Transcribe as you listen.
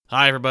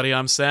Hi, everybody,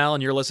 I'm Sal,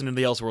 and you're listening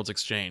to the Elseworlds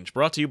Exchange,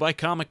 brought to you by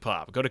Comic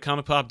Pop. Go to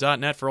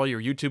comicpop.net for all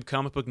your YouTube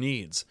comic book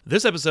needs.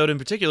 This episode in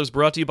particular is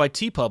brought to you by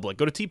TeePublic.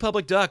 Go to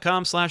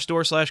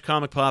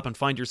teepublic.com/store/comicpop and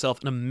find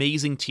yourself an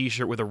amazing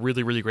t-shirt with a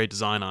really, really great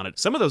design on it.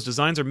 Some of those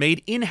designs are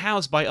made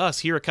in-house by us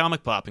here at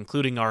Comic Pop,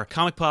 including our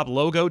Comic Pop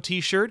logo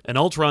t-shirt, an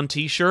Ultron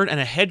t-shirt, and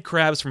a Head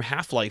Crabs from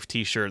Half-Life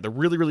t-shirt. They're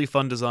really, really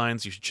fun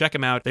designs. You should check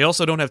them out. They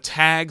also don't have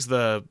tags.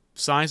 The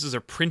sizes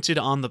are printed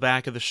on the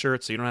back of the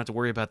shirt, so you don't have to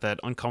worry about that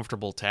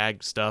uncomfortable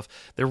tag stuff.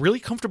 They're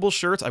really comfortable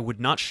shirts. I would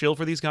not shill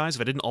for these guys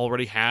if I didn't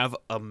already have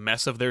a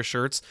mess of their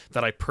shirts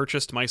that I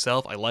purchased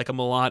myself. I like them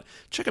a lot.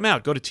 Check them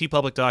out. Go to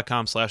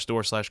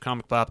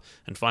teepublic.com/store/comicpop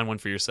and find one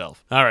for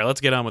yourself. All right, let's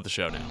get on with the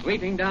show now.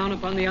 Sweeping down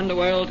upon the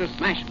underworld to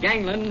smash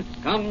gangland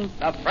comes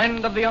the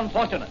friend of the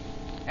unfortunate,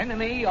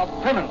 enemy of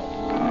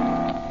criminals.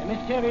 A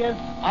mysterious,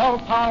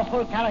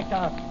 all-powerful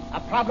character, a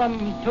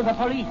problem to the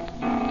police,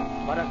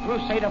 but a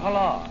crusader for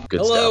law. Good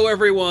Hello, stuff.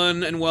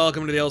 everyone, and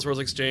welcome to the Elseworlds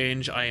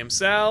Exchange. I am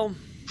Sal.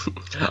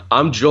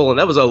 I'm Joel, and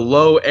that was a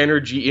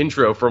low-energy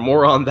intro. For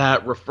more on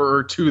that,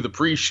 refer to the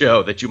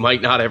pre-show that you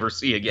might not ever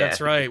see again.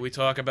 That's right. We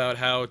talk about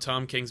how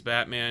Tom King's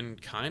Batman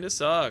kind of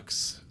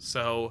sucks.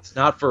 So It's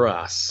not for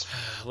us.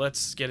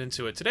 let's get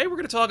into it. Today we're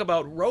going to talk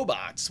about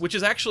robots, which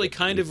is actually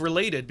kind of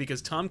related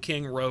because Tom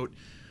King wrote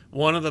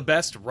one of the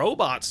best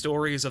robot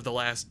stories of the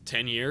last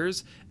 10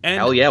 years. And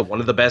Hell yeah, one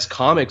of the best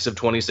comics of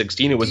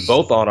 2016. It was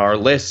both on our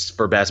lists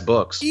for best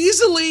books.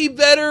 easily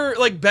better,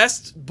 like,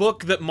 best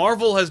book that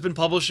Marvel has been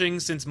publishing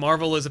since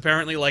Marvel is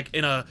apparently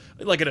in a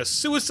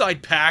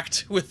suicide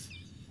pact with,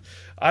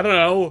 I don't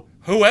know,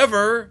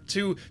 whoever,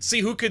 to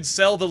see who could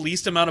sell the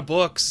least amount of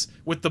books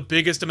with the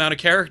biggest amount of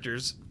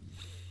characters.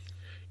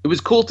 It was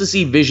cool to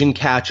see Vision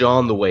catch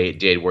on the way it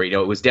did, where, it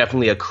was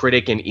definitely a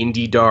critic and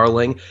indie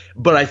darling,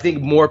 but I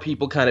think more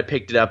people kind of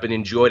picked it up and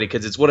enjoyed it,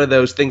 because it's one of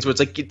those things where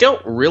it's like, you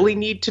don't really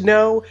need to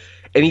know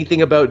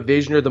anything about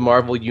Vision or the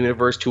Marvel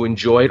Universe to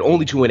enjoy it,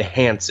 only to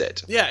enhance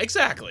it. Yeah,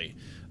 exactly.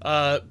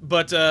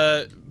 But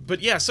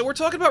yeah, so we're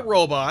talking about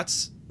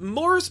robots,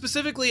 more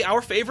specifically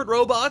our favorite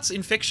robots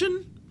in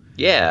fiction.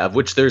 Yeah, of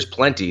which there's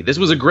plenty. This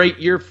was a great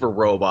year for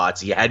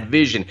robots. You had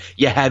Vision,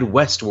 you had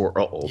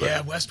Westworld.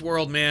 Yeah,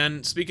 Westworld,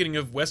 man. Speaking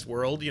of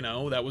Westworld,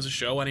 that was a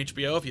show on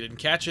HBO. If you didn't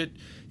catch it,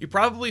 you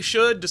probably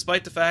should,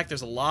 despite the fact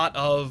there's a lot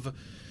of,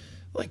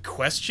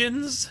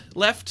 questions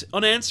left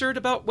unanswered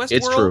about Westworld.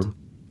 It's true.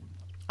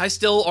 I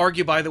still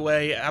argue, by the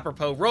way,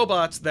 apropos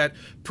robots, that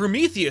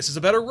Prometheus is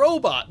a better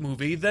robot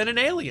movie than an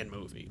alien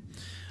movie.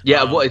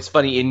 Yeah, well, it's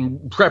funny.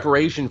 In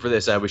preparation for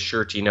this, I was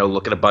sure to,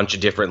 look at a bunch of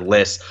different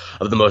lists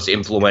of the most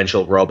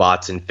influential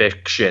robots in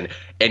fiction.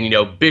 And,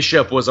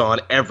 Bishop was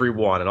on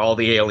everyone and all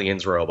the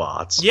aliens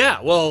robots.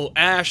 Yeah, well,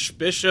 Ash,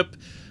 Bishop,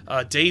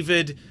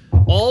 David,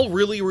 all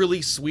really,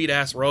 really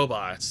sweet-ass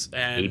robots.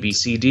 And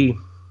ABCD.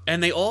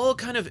 And they all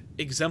kind of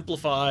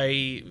exemplify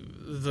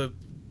the...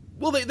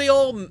 Well, they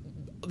all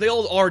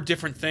are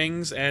different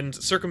things and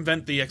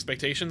circumvent the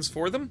expectations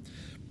for them.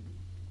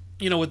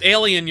 With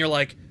Alien, you're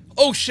like,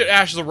 oh shit,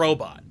 Ash is a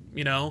robot,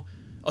 a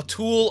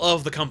tool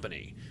of the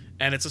company,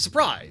 and it's a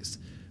surprise.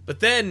 But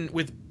then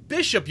with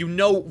Bishop,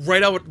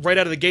 right out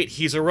of the gate,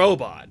 he's a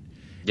robot.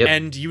 Yep.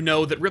 And you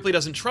know that Ripley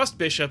doesn't trust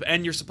Bishop,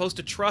 and you're supposed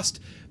to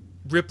trust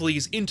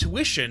Ripley's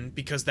intuition,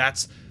 because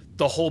that's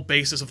the whole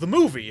basis of the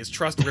movie, is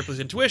trust Ripley's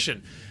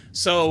intuition.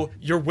 So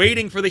you're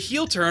waiting for the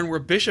heel turn where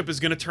Bishop is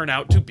going to turn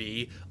out to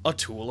be a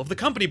tool of the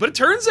company. But it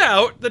turns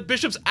out that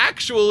Bishop's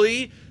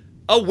actually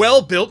a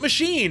well-built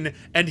machine,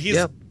 and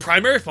his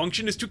primary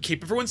function is to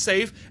keep everyone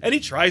safe, and he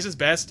tries his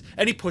best,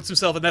 and he puts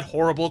himself in that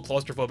horrible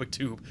claustrophobic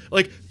tube.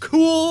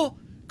 Cool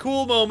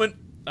moment.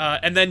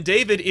 And then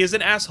David is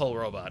an asshole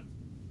robot.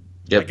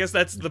 Yep. I guess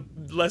that's the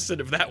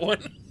lesson of that one.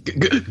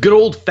 Good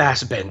old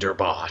Fassbender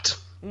bot.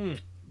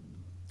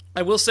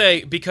 I will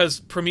say,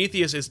 because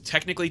Prometheus is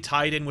technically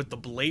tied in with the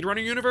Blade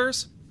Runner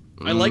universe,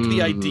 I like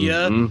the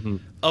idea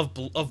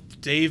of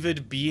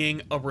David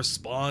being a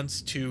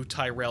response to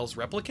Tyrell's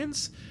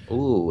replicants.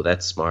 Ooh,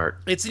 that's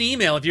smart. It's an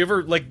email. If you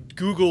ever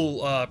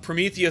Google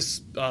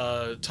Prometheus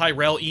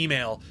Tyrell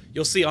email,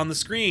 you'll see on the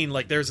screen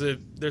there's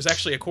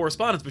actually a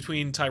correspondence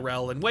between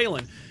Tyrell and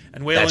Wayland.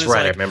 And Wayland That's is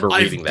right, like, I remember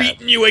reading that. I've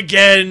beaten you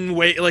again,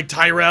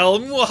 Tyrell.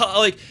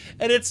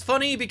 And it's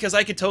funny because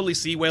I could totally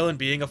see Wayland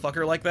being a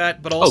fucker like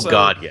that, but also, Oh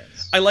God,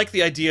 yes. I like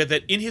the idea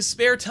that in his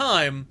spare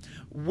time,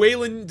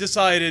 Wayland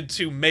decided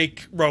to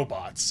make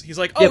robots. He's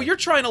like, you're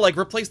trying to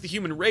replace the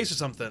human race or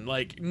something.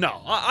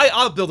 No,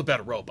 I'll build a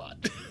better robot.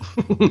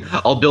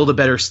 I'll build a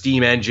better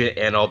steam engine,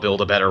 and I'll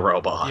build a better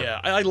robot. Yeah,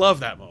 I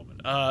love that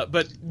moment.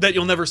 But that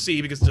you'll never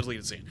see because it's a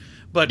deleted scene.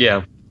 But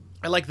yeah,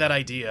 I like that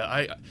idea.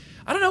 I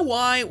don't know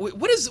why.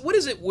 What is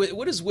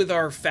with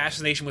our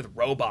fascination with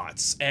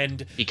robots?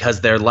 And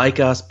because they're like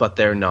us, but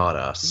they're not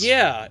us.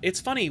 yeah, it's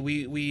funny.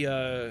 We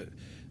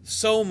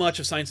so much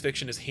of science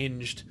fiction is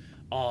hinged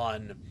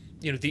on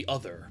the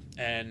other,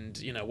 and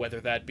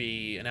whether that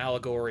be an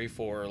allegory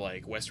for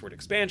westward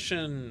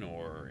expansion,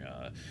 or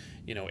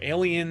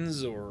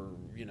aliens, or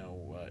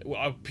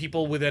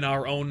people within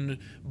our own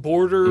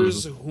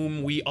borders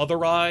whom we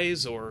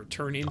otherize or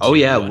turn into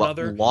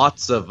another.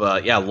 Lots of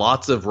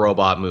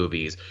robot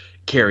movies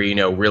carry,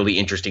 really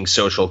interesting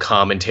social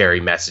commentary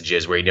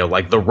messages where,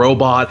 like the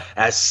robot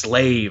as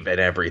slave and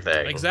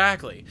everything.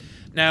 Exactly.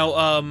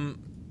 Now,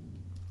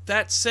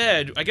 that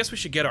said, I guess we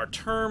should get our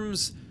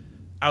terms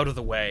out of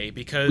the way,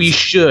 because we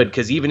should,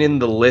 because even in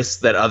the lists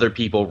that other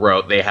people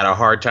wrote, they had a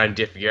hard time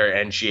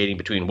differentiating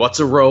between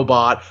what's a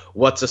robot,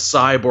 what's a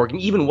cyborg,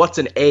 and even what's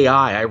an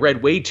AI. I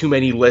read way too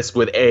many lists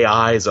with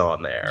AIs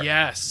on there.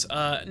 Yes.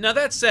 Now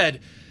that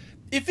said,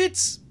 if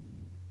it's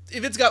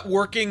got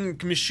working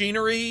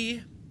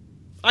machinery,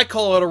 I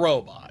call it a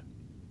robot.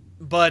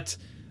 But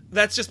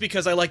that's just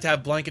because I like to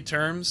have blanket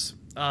terms.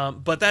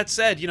 But that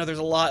said, there's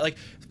a lot, like,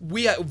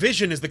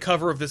 Vision is the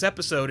cover of this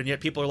episode, and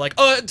yet people are like,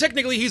 oh,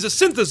 technically he's a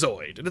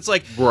synthezoid. And it's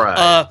like,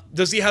 right.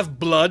 Does he have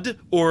blood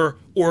or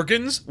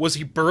organs? Was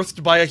he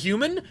birthed by a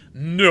human?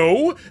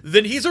 No.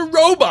 Then he's a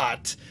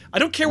robot. I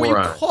don't care what you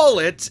call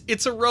it,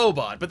 it's a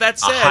robot. But that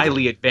said... a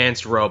highly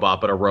advanced robot,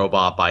 but a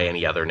robot by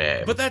any other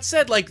name. But that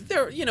said, like,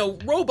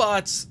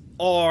 robots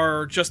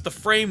are just the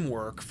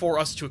framework for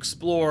us to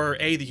explore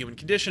A, the human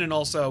condition, and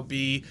also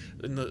B,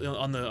 on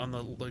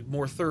the like,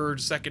 more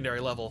third, secondary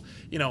level,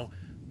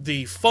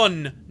 the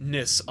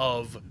funness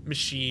of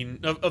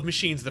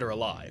machines that are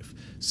alive.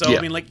 So, yeah.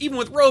 I mean, like, even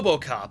with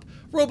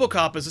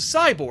RoboCop is a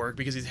cyborg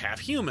because he's half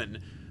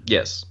human.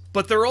 Yes.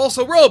 But there are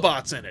also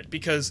robots in it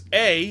because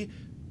A,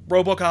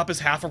 RoboCop is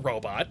half a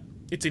robot.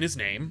 It's in his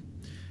name.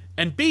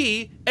 And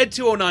B, Ed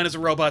 209 is a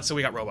robot, so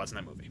we got robots in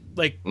that movie.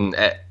 Like,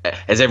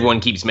 as everyone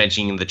keeps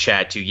mentioning in the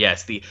chat too,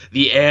 yes,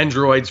 the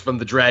androids from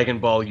the Dragon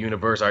Ball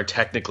universe are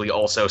technically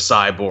also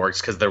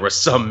cyborgs because there was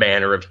some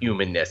manner of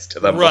humanness to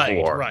them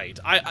before. Right.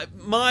 I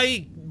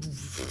my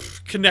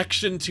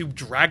connection to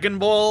Dragon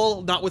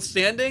Ball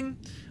notwithstanding,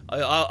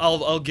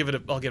 I'll give it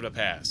a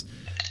pass.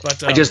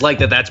 But I just like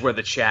that that's where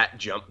the chat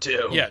jumped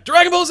to. Yeah,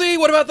 Dragon Ball Z.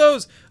 What about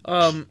those?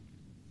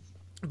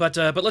 But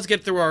let's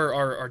get through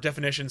our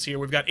definitions here.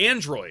 We've got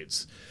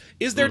androids.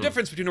 Is there a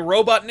difference between a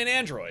robot and an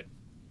android?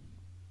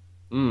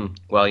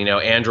 Well,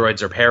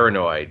 androids are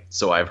paranoid,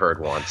 so I've heard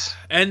once.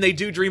 And they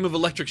do dream of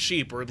electric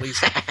sheep, or at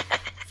least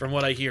from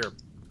what I hear.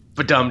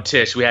 But dumb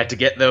Tish, we had to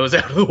get those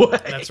out of the way.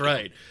 That's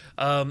right.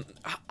 I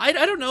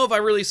don't know if I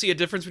really see a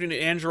difference between an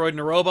android and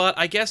a robot.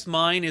 I guess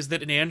mine is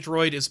that an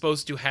android is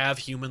supposed to have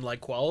human-like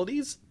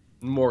qualities.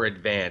 More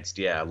advanced,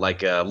 yeah,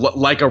 like a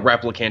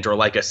replicant or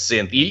like a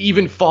synth.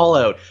 Even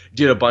Fallout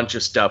did a bunch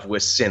of stuff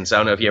with synths. I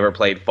don't know if you ever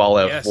played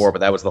Fallout 4, but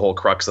that was the whole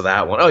crux of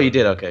that one. Oh, you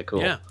did? Okay,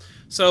 cool. Yeah.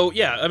 So,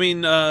 yeah, I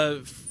mean,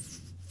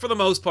 for the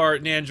most part,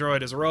 an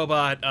android is a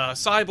robot.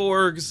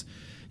 Cyborgs,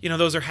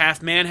 those are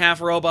half man, half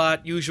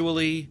robot,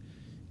 usually.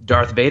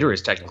 Darth Vader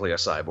is technically a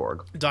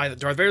cyborg. Darth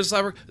Vader is a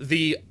cyborg.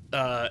 The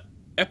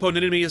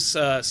eponymous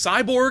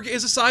Cyborg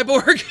is a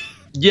cyborg.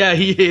 Yeah,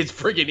 he is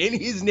friggin' in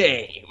his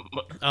name.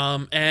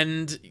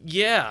 And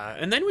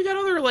then we got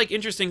other, like,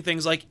 interesting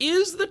things, like,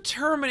 is the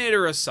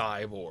Terminator a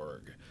cyborg?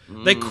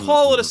 They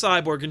call it a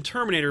cyborg in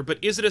Terminator,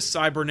 but is it a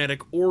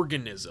cybernetic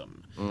organism?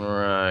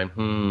 Right.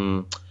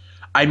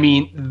 I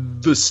mean,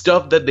 the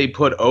stuff that they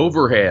put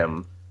over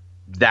him,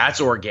 that's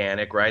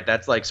organic, right?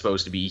 That's, like,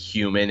 supposed to be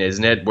human,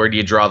 isn't it? Where do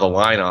you draw the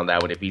line on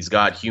that one if he's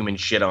got human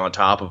shit on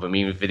top of him,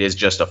 even if it is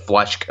just a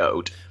flesh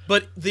coat?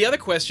 But the other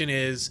question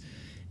is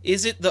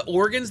it the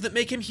organs that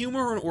make him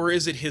human, or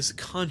is it his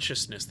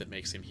consciousness that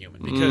makes him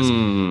human? Because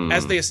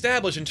as they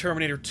establish in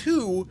Terminator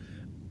 2,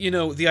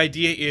 the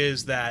idea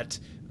is that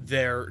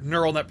their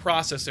neural net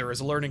processor is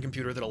a learning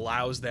computer that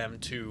allows them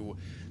to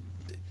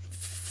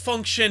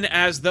function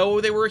as though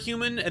they were a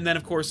human. And then,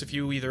 of course, if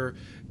you either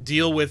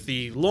deal with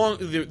the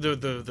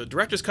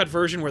director's cut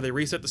version where they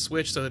reset the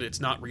switch so that it's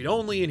not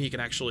read-only and he can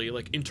actually,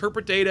 like,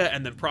 interpret data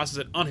and then process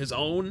it on his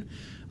own,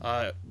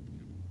 I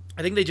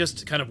think they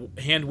just kind of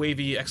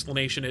hand-wavy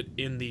explanation it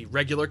in the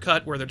regular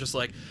cut where they're just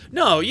like,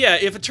 no, yeah,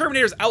 if a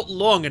Terminator's out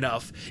long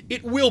enough,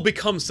 it will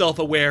become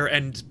self-aware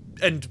and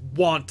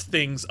want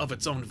things of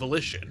its own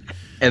volition.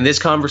 And this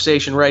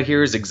conversation right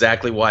here is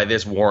exactly why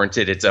this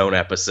warranted its own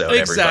episode,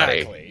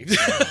 everybody.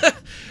 Exactly.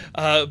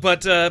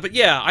 But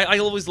yeah, I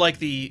always like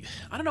I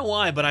don't know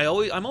why, but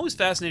I'm always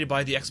fascinated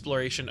by the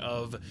exploration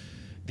of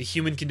the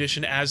human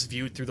condition as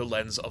viewed through the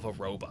lens of a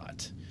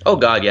robot. Oh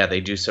god, yeah, they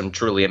do some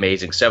truly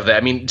amazing stuff. I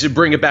mean, to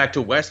bring it back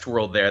to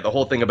Westworld there, the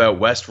whole thing about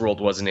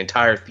Westworld was an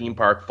entire theme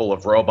park full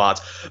of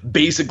robots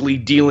basically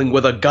dealing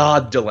with a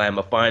god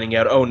dilemma, finding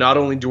out, oh, not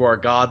only do our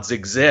gods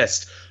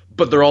exist,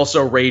 but they're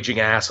also raging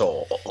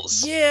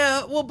assholes.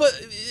 Yeah, well,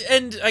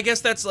 and I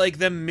guess that's like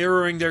them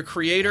mirroring their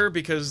creator,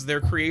 because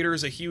their creator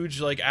is a huge,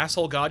 like,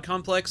 asshole god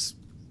complex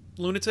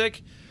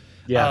lunatic.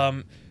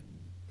 Yeah.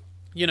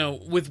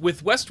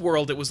 With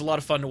Westworld, it was a lot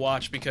of fun to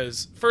watch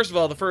because, first of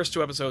all, the first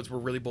 2 episodes were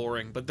really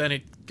boring, but then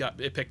it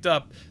picked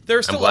up. There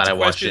are still lots of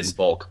questions, watched it in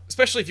bulk.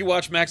 Especially if you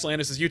watch Max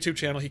Landis' YouTube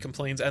channel. He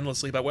complains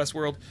endlessly about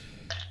Westworld.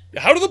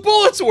 How do the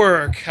bullets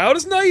work? How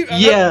does knife?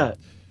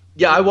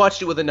 Yeah, I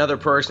watched it with another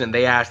person, and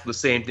they asked the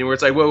same thing, where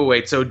it's like,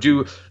 wait, so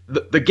do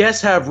the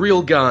guests have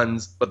real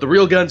guns, but the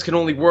real guns can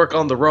only work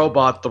on the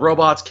robots. The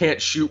robots can't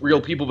shoot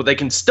real people, but they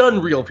can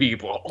stun real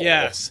people.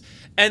 Yes.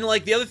 And,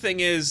 like, the other thing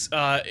is,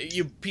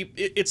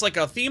 it's like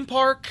a theme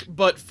park,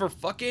 but for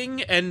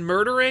fucking and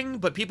murdering,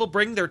 but people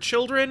bring their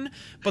children,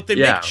 but they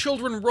make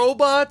children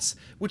robots,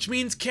 which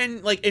means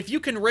if you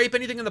can rape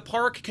anything in the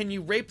park, can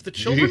you rape the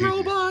children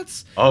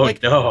robots? Oh,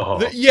 like,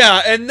 no.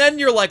 Yeah, and then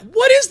you're like,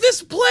 what is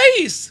this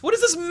place? What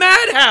is this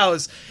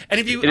madhouse? And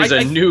if you... It is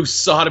a new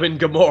Sodom and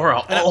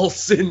Gomorrah. All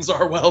sins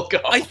are welcome.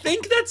 I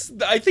think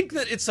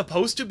that it's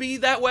supposed to be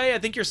that way. I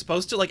think you're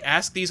supposed to, like,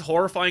 ask these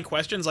horrifying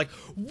questions, like,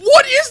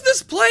 what is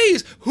this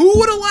place? Who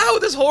would allow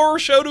this horror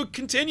show to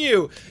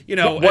continue? You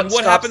know, what and what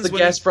stops happens the when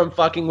guests from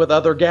fucking with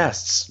other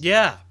guests?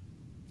 Yeah.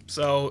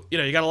 So, you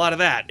know, you got a lot of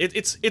that.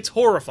 It's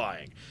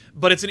horrifying,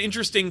 but it's an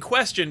interesting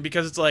question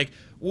because it's like,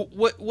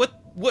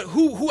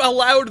 who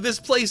allowed this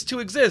place to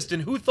exist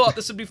and who thought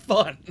this would be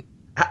fun?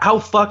 How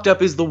fucked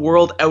up is the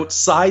world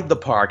outside the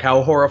park?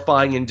 How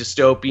horrifying and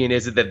dystopian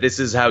is it that this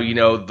is how, you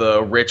know,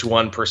 the rich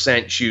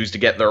 1% choose to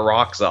get their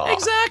rocks off?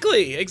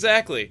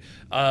 Exactly.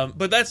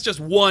 But that's just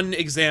one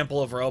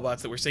example of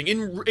robots that we're seeing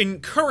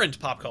in current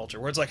pop culture,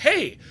 where it's like,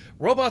 hey,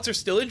 robots are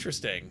still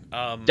interesting.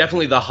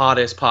 Definitely the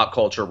hottest pop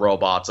culture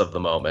robots of the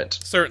moment.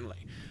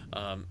 Certainly.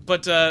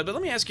 But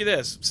let me ask you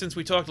this, since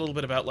we talked a little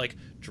bit about, like,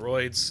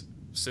 droids,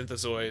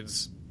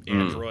 synthezoids,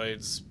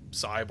 androids,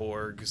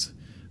 cyborgs,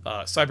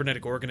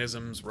 cybernetic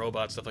organisms,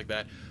 robots, stuff like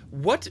that.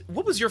 What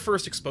was your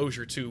first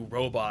exposure to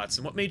robots,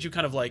 and what made you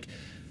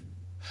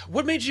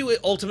what made you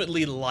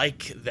ultimately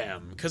like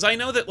them? Because I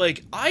know that,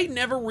 like, I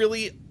never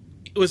really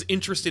was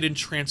interested in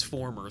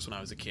Transformers when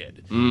I was a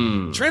kid.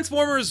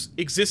 Transformers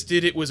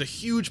existed. It was a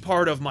huge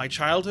part of my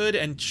childhood,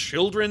 and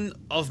children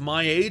of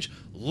my age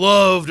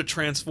loved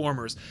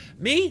Transformers.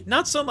 Me,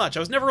 not so much. I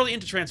was never really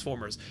into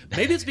Transformers.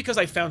 Maybe it's because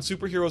I found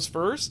superheroes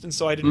first, and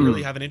so I didn't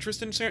really have an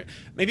interest in...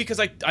 Maybe because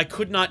I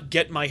could not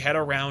get my head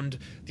around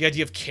the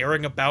idea of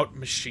caring about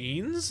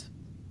machines.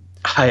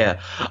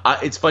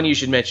 It's funny you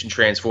should mention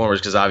Transformers,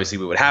 because obviously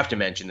we would have to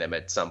mention them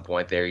at some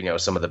point. They're, you know,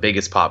 some of the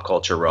biggest pop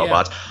culture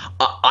robots.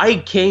 Yeah.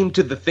 I came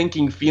to the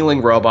thinking,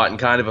 feeling robot in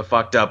kind of a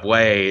fucked up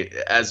way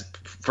as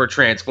for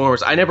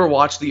Transformers. I never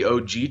watched the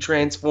OG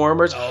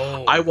Transformers.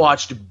 Oh. I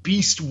watched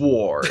Beast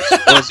Wars,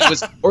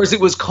 or as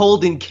it was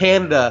called in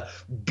Canada,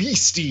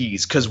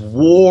 Beasties, because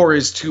war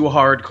is too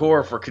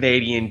hardcore for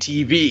Canadian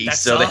TV,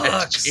 so they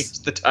had to change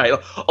the title.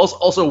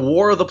 Also,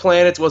 War of the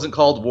Planets wasn't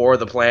called War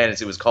of the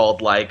Planets. It was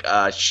called, like,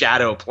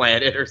 Shadow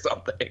Planet or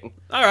something.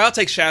 All right, I'll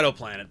take Shadow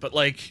Planet, but,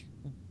 like,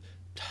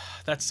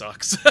 that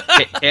sucks.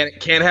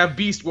 can't have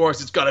Beast Wars.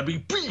 It's gotta be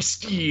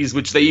Beasties,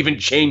 which they even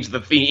changed the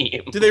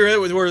theme. Did they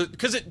really?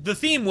 Because the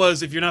theme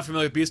was, if you're not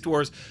familiar with Beast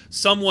Wars,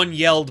 someone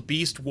yelled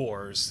Beast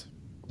Wars.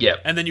 Yeah.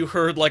 And then you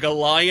heard, like, a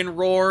lion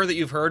roar that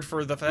you've heard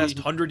for the past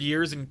 100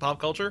 years in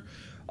pop culture.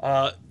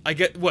 I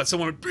get,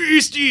 someone went,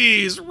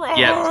 Beasties, roar!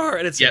 Yep.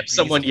 And it's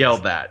Someone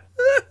yelled that.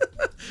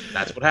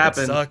 That's what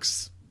happened. That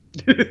sucks.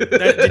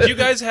 Did you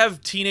guys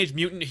have Teenage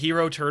Mutant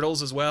Hero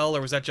Turtles as well,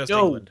 or was that just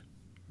England?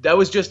 That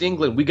was just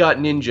England. We got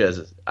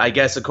ninjas. I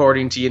guess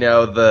according to, you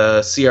know, the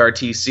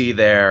CRTC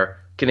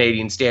there,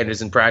 Canadian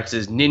Standards and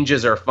Practices,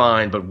 ninjas are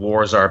fine, but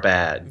wars are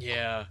bad.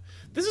 Yeah.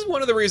 This is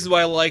one of the reasons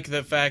why I like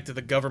the fact that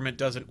the government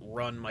doesn't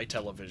run my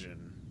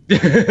television.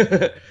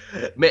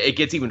 It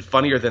gets even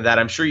funnier than that.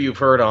 I'm sure you've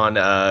heard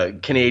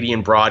on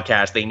Canadian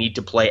broadcast they need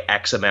to play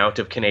X amount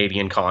of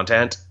Canadian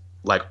content,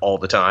 like, all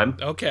the time.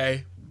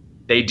 Okay.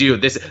 They do.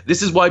 This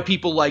is why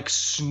people like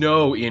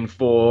Snow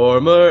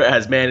Informer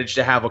has managed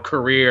to have a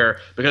career,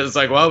 because it's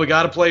like, well, we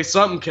got to play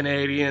something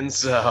Canadian,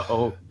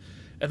 so...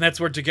 And that's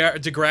where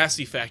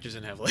Degrassi factors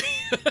in heavily.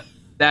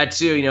 That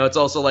too, you know, it's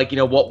also like, you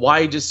know,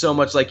 why does so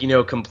much, like, you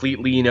know,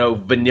 completely, you know,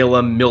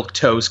 vanilla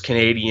milquetoast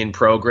Canadian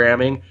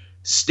programming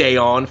stay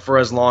on for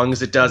as long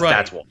as it does? Right.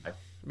 That's why.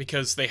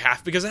 Because it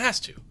has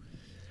to.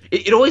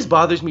 It always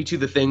bothers me, too,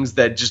 the things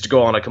that, just to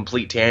go on a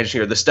complete tangent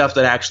here, the stuff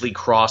that actually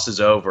crosses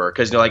over.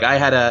 Because, you know, like, I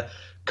had a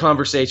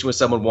conversation with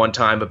someone one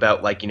time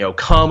about, like, you know,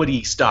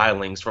 comedy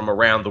stylings from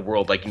around the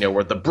world, like, you know,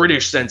 where the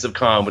British sense of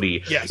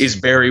comedy is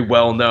very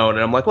well known.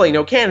 And I'm like, well, you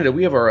know, Canada,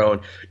 we have our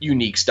own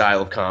unique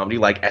style of comedy,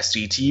 like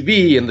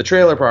SCTV and the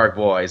Trailer Park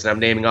Boys. And I'm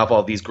naming off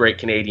all these great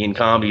Canadian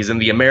comedies.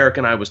 And the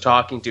American I was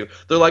talking to,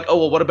 they're like, oh,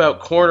 well, what about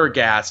Corner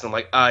Gas? And I'm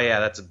like, oh, yeah,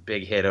 that's a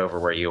big hit over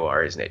where you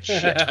are, isn't it?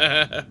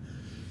 Shit.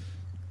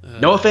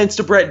 No offense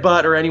to Brett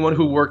Butt or anyone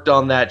who worked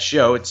on that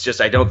show. It's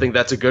just I don't think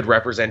that's a good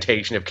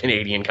representation of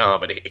Canadian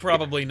comedy.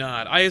 Probably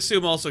not. I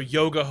assume also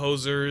Yoga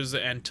Hosers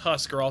and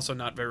Tusk are also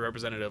not very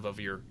representative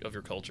of your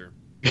culture.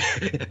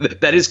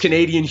 That is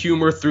Canadian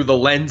humor through the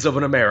lens of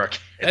an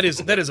American. That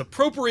is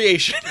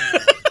appropriation.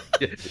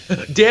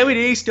 Damn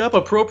it, stop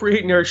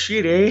appropriating our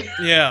shit, eh?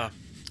 Yeah.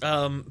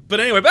 But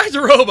anyway, back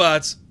to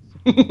robots.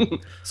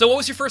 So what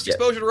was your first Yes.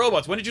 exposure to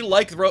robots? When did you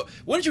like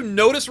when did you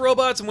notice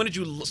robots, and when did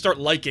you start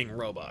liking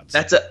robots?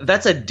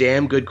 That's a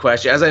damn good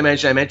question. As I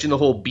mentioned the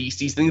whole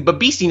Beasties thing, but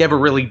Beastie never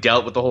really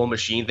dealt with the whole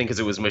machine thing because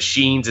it was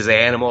machines as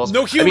animals.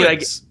 No humans. I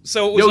mean,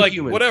 so it was no like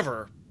humans.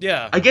 whatever.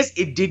 Yeah. I guess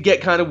it did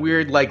get kind of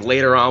weird, like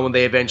later on when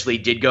they eventually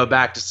did go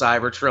back to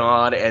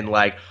Cybertron, and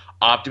like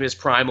Optimus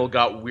Primal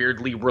got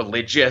weirdly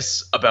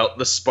religious about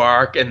the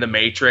spark and the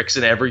Matrix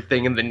and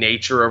everything and the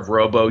nature of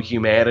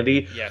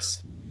robo-humanity.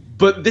 Yes.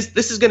 But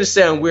this is going to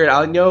sound weird.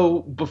 I know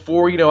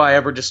before, I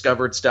ever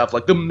discovered stuff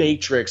like The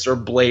Matrix or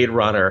Blade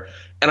Runner,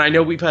 and I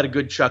know we've had a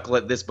good chuckle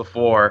at this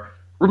before.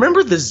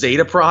 Remember the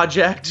Zeta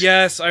Project?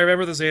 Yes, I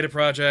remember the Zeta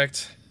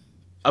Project.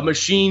 A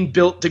machine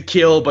built to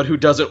kill, but who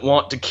doesn't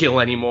want to kill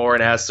anymore,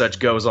 and as such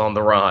goes on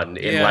the run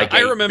in Yeah, like I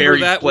a remember very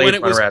that Blade when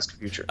it was- Runner-esque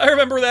future. I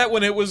remember that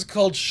when it was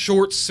called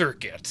Short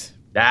Circuit.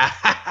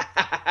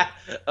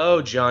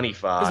 Oh, Johnny It's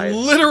Five.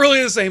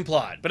 literally the same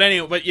plot. But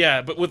anyway,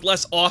 but with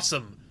less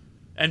awesome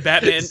and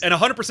Batman and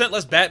 100%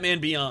 less Batman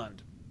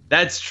Beyond.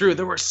 That's true.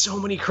 There were so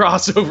many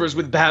crossovers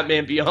with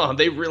Batman Beyond.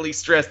 They really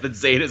stressed that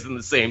Zeta's in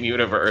the same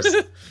universe.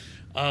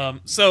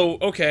 So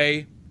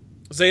okay,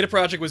 Zeta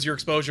Project was your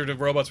exposure to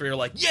robots where you're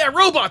like, yeah,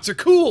 robots are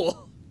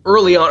cool.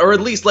 Early on, or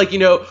at least like,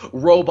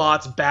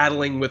 robots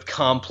battling with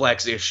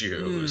complex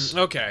issues.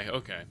 Okay.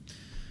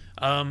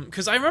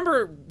 Because I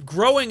remember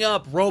growing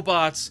up,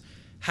 robots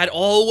had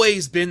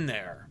always been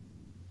there.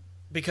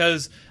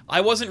 Because I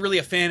wasn't really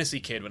a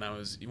fantasy kid when I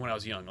was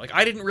young. Like,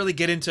 I didn't really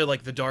get into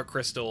like the Dark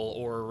Crystal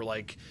or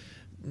like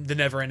the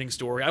Neverending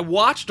Story. I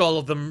watched all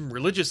of them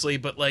religiously,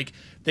 but like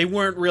they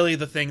weren't really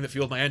the thing that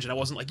fueled my engine. I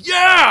wasn't like,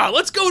 yeah,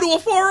 let's go to a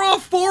far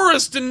off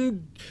forest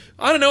and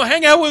I don't know,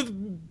 hang out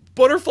with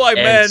butterfly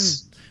men.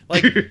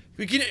 Like,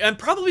 and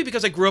probably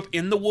because I grew up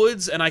in the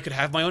woods and I could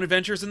have my own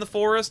adventures in the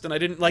forest, and I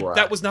didn't like Right.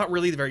 that was not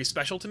really very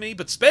special to me.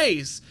 But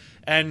space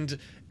and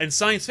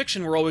science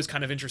fiction were always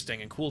kind of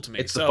interesting and cool to me.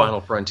 It's the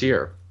final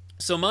frontier.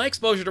 So my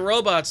exposure to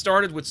robots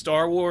started with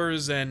Star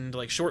Wars and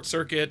like Short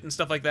Circuit and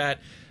stuff like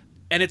that.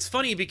 And it's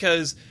funny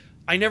because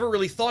I never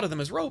really thought of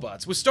them as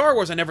robots. With Star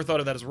Wars, I never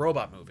thought of that as a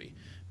robot movie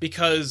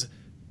because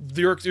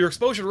your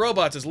exposure to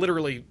robots is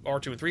literally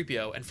R2 and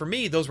 3PO, and for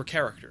me, those were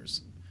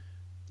characters.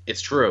 It's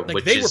true, Like,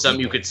 which they were is something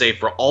you people. could say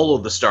for all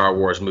of the Star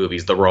Wars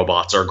movies. The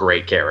robots are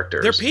great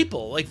characters. They're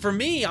people. Like for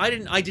me, I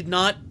did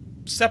not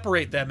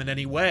separate them in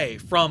any way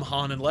from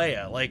Han and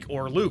Leia,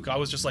 or Luke. I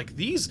was just like,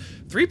 these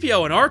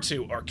 3PO and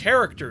R2 are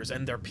characters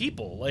and they're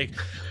people. Like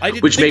I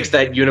didn't Which think makes of-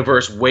 that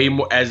universe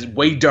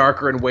way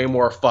darker and way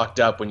more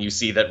fucked up when you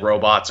see that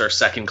robots are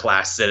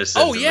second-class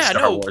citizens in the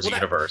Star Wars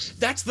universe.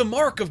 That's the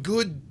mark of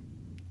good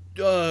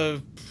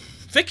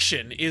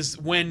fiction, is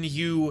when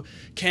you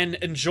can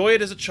enjoy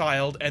it as a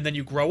child and then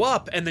you grow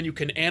up and then you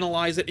can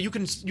analyze it. You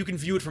can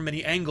view it from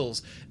many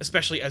angles,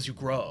 especially as you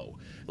grow.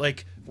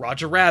 Like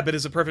Roger Rabbit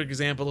is a perfect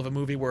example of a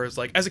movie where it's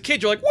like, as a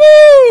kid you're like,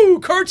 woo,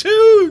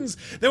 cartoons.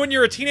 Then when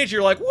you're a teenager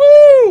you're like,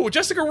 woo,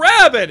 Jessica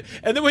Rabbit.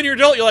 And then when you're an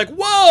adult you're like,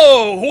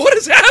 whoa, what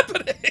is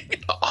happening?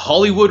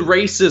 Hollywood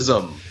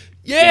racism.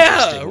 Yeah,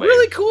 Interestingly.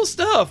 really cool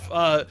stuff.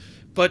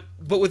 But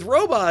with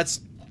robots,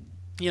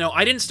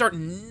 I didn't start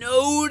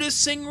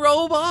noticing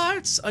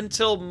robots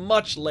until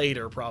much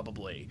later,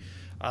 probably.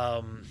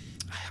 I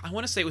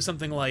want to say it was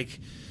something like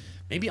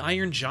maybe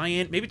Iron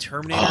Giant, maybe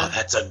Terminator. Oh,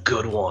 that's a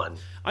good one.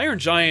 Iron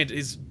Giant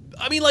is,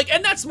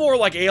 and that's more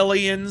like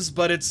Aliens,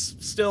 but it's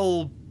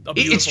still a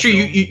beautiful It's true.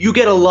 film. You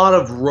get a lot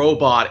of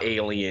robot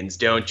aliens,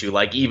 don't you?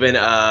 Like even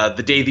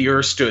The Day the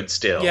Earth Stood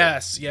Still.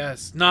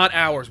 Yes, not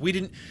ours. We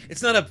didn't.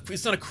 It's not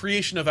a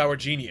creation of our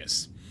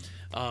genius.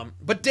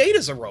 But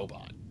Data's a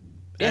robot.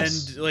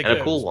 Yes, And and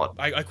a cool one.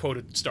 I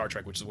quoted Star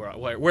Trek, which is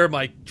where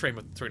my train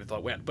of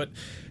thought went. But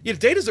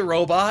Data's a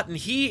robot, and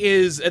he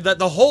is.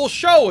 The whole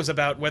show is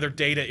about whether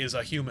Data is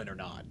a human or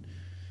not,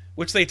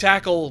 which they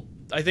tackle.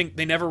 I think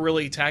they never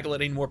really tackle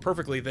it any more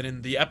perfectly than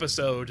in the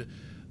episode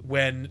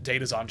when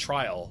Data's on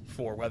trial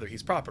for whether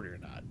he's property or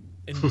not.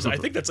 And so I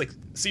think that's like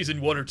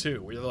season 1 or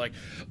 2, where they're like,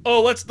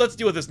 "Oh, let's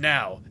deal with this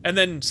now," and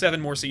then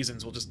 7 more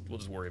seasons we'll just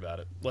worry about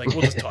it. Like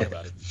we'll just talk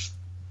about it.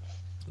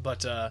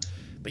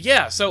 But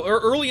yeah, so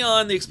early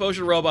on, the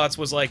exposure to robots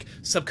was like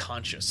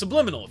subconscious,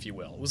 subliminal, if you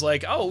will. It was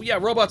like, oh yeah,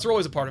 robots are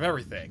always a part of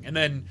everything, and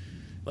then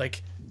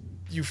like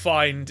you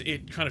find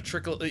it kind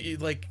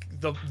of like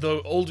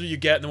the older you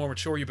get and the more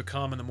mature you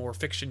become and the more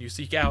fiction you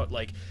seek out,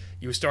 like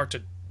you start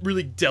to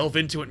really delve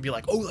into it and be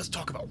like, oh, let's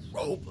talk about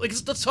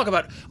let's talk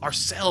about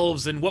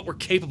ourselves and what we're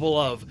capable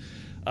of.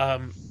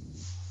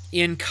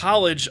 In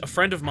college, a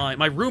friend of mine,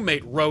 my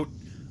roommate, wrote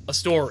a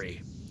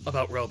story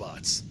about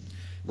robots.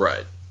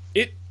 Right.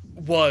 It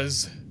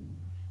was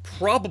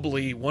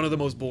probably one of the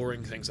most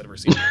boring things I've ever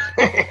seen.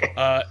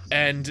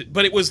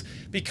 But it was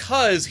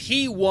because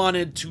he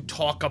wanted to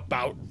talk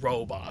about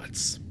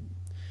robots,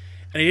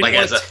 and he didn't Like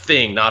want as a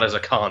thing, not as a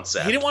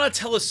concept. he didn't want to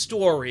tell a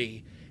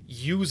story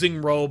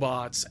using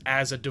robots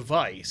as a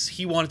device.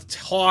 He wanted to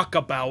talk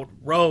about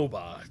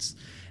robots,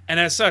 and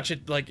as such,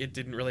 it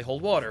didn't really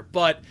hold water.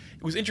 But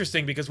it was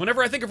interesting because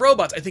whenever I think of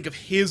robots, I think of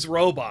his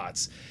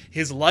robots,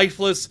 his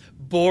lifeless,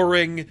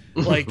 boring,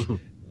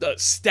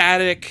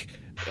 static,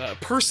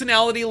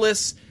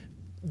 personalityless,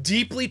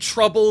 deeply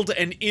troubled,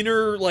 and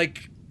inner,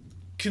 like,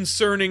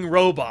 concerning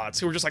robots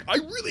who are just like, I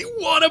really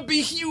want to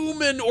be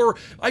human, or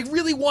I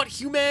really want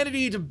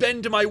humanity to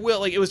bend to my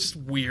will. Like, it was just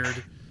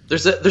weird.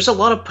 There's a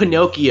lot of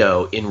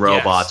Pinocchio in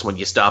robots Yes. when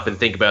you stop and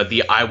think about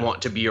the I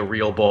want to be a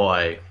real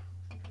boy.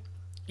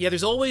 Yeah,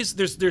 there's always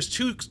there's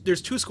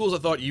two schools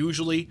of thought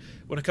usually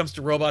when it comes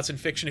to robots in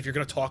fiction. If you're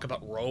going to talk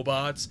about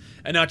robots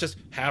and not just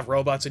have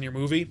robots in your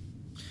movie,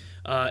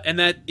 and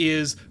that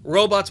is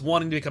robots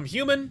wanting to become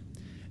human,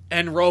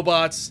 and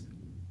robots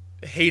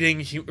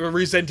hating or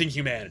resenting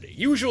humanity.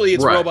 Usually,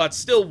 it's Right. robots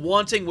still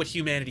wanting what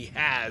humanity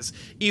has,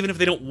 even if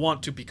they don't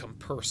want to become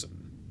person.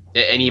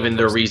 And even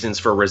their reasons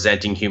for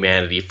resenting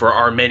humanity for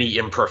our many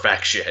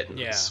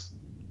imperfections.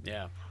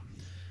 Yeah.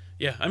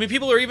 Yeah, I mean,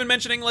 people are even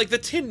mentioning, like, the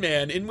Tin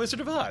Man in Wizard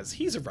of Oz.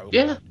 He's a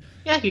robot.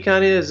 Yeah, he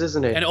kind of is,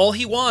 isn't he? And all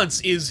he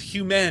wants is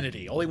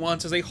humanity. All he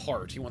wants is a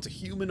heart. He wants a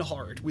human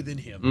heart within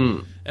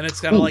him. And it's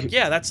kind of like,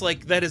 yeah,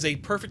 that is a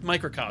perfect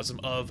microcosm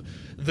of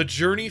the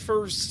journey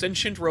for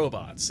sentient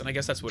robots. And I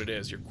guess that's what it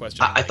is, your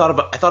question. I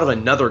thought of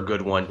another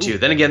good one, too.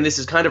 Then again, this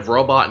is kind of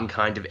robot and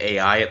kind of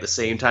AI at the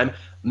same time.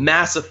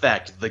 Mass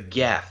Effect, the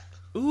Geth.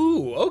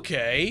 Ooh,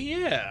 okay,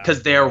 yeah.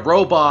 Because they're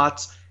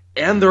robots,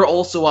 and they're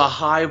also a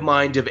hive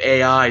mind of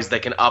AIs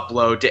that can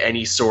upload to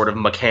any sort of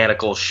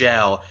mechanical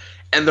shell.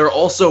 And they're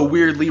also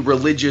weirdly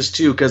religious,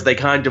 too, because they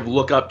kind of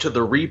look up to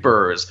the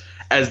Reapers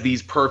as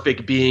these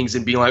perfect beings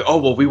and being like, oh,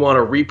 well, we want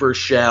a Reaper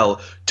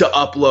shell to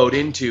upload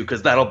into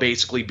because that'll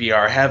basically be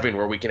our heaven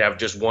where we can have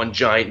just one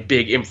giant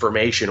big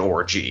information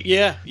orgy.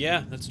 Yeah,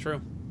 that's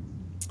true.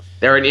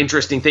 They're an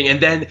interesting thing. And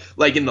then,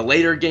 like, in the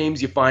later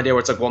games, you find out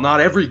where it's like, well,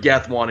 not every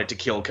Geth wanted to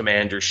kill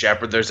Commander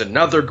Shepard. There's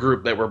another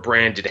group that were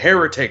branded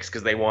heretics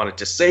because they wanted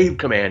to save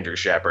Commander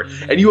Shepard.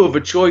 And you have a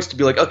choice to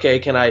be like, okay,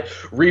 can I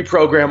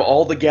reprogram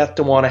all the Geth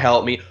to want to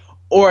help me?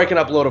 Or I can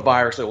upload a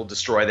virus that will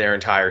destroy their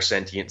entire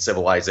sentient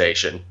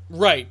civilization.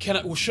 Right.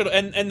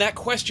 And that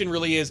question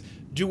really is,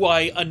 do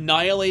I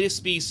annihilate a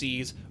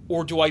species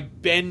or do I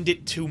bend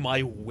it to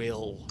my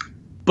will?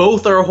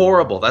 Both are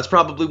horrible. That's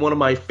probably one of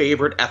my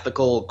favorite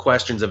ethical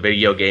questions a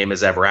video game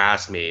has ever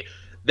asked me.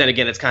 Then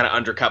again, it's kind of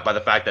undercut by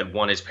the fact that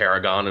one is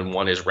Paragon and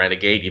one is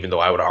Renegade, even though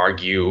I would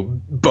argue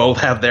both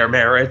have their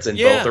merits and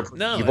both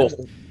are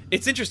evil.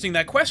 It's interesting,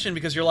 that question,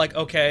 because you're like,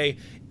 okay,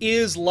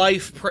 is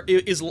life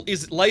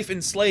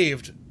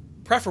enslaved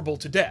preferable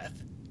to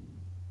death?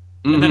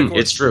 And then, of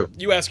course, it's true.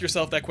 You ask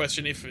yourself that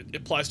question if it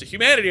applies to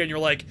humanity, and you're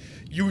like,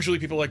 usually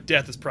people are like,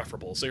 death is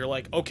preferable. So you're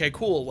like, okay,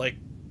 cool, like,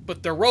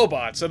 but they're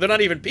robots, so they're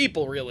not even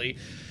people, really.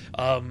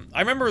 I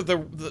remember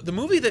the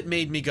movie that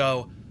made me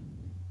go,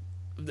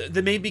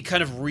 that made me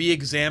kind of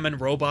re-examine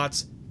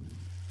robots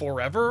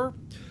forever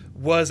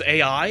was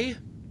AI.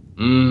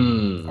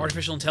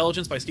 Artificial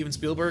Intelligence by Steven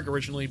Spielberg,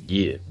 originally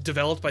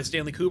developed by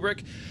Stanley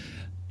Kubrick.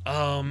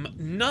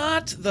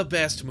 Not the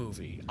best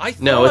movie.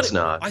 No, it's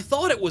not. I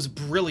thought it was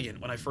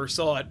brilliant when I first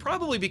saw it,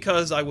 probably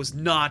because I was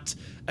not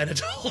an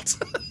adult.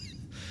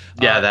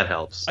 Yeah, that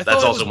helps.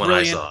 That's also when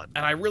I saw it.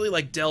 And I really,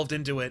 like, delved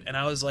into it, and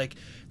I was like,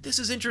 this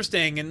is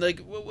interesting, and,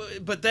 like,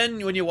 but then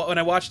when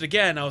I watched it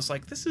again, I was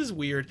like, this is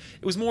weird.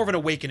 It was more of an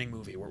awakening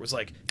movie, where it was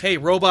like, hey,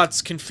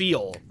 robots can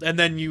feel, and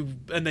then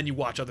you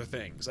watch other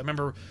things. I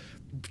remember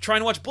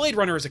trying to watch Blade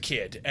Runner as a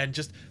kid, and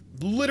just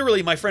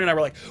literally my friend and I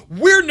were like,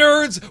 we're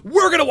nerds,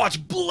 we're gonna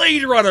watch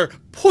Blade Runner,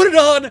 put it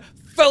on,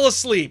 fell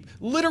asleep.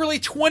 Literally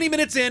 20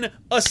 minutes in,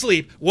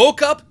 asleep.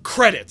 Woke up,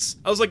 credits.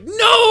 I was like,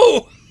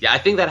 no! Yeah, I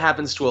think that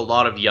happens to a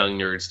lot of young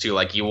nerds too.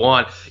 Like, you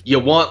want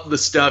the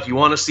stuff, you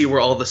want to see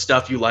where all the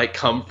stuff you like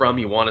come from,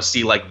 you want to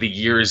see, like, the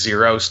year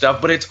zero stuff,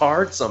 but it's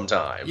hard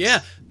sometimes. Yeah.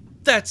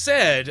 That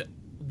said,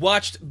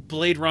 watched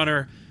Blade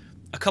Runner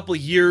a couple of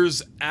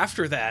years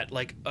after that,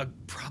 like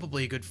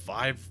probably a good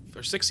 5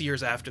 or 6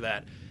 years after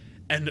that,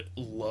 and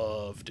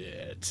loved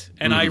it.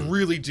 And I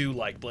really do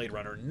like Blade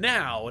Runner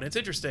now, and it's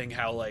interesting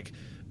how, like,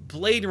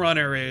 Blade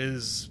Runner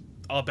is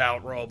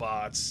about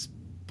robots,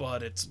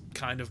 but it's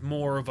kind of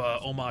more of a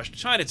homage to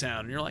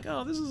Chinatown. And you're like,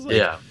 oh, this is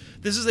like,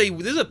 this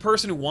is a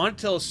person who wanted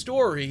to tell a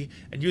story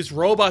and used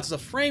robots as a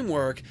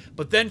framework,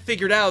 but then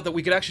figured out that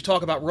we could actually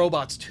talk about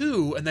robots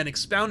too, and then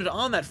expounded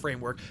on that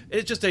framework.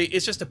 It's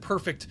just a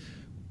perfect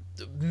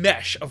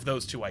mesh of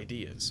those two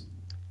ideas.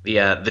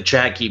 The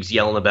chat keeps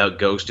yelling about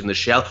Ghost in the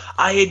Shell.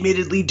 I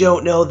admittedly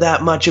don't know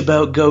that much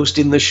about Ghost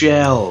in the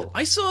Shell.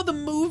 I saw the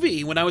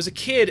movie when I was a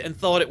kid and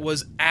thought it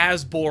was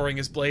as boring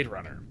as Blade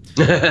Runner.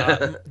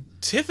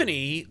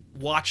 Tiffany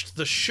watched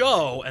the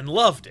show and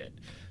loved it.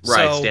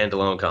 Right,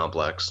 standalone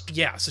complex.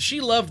 Yeah, so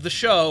she loved the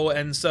show,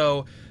 and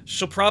so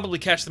she'll probably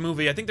catch the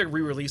movie. I think they're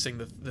re-releasing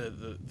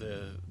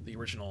the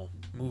original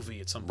movie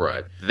at some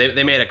point. Right.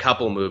 They made a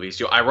couple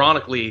movies.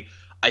 Ironically,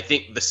 I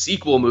think the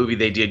sequel movie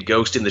they did,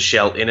 Ghost in the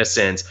Shell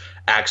Innocence,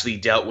 actually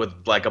dealt with,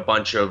 like, a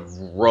bunch of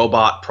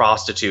robot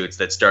prostitutes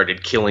that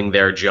started killing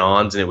their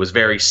Johns, and it was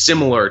very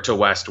similar to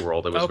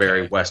Westworld. It was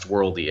very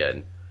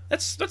Westworldian.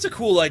 That's a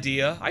cool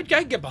idea. I'd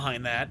get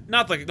behind that.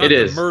 Not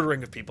the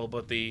murdering of people,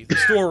 but the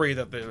story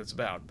that it's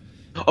about.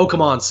 Oh,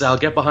 come on, Sal,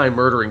 get behind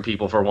murdering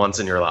people for once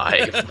in your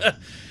life.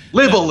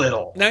 Live a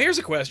little. Now here's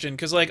a question,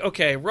 because like,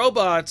 okay,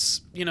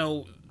 robots,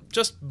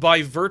 just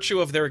by virtue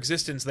of their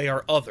existence, they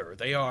are other.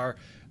 They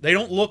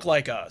don't look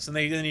like us, and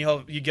then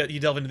you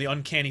delve into the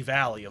uncanny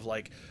valley of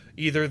like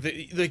you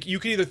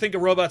can either think a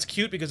robot's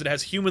cute because it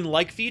has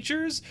human-like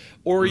features,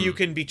 or you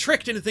can be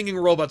tricked into thinking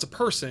a robot's a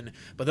person.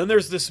 But then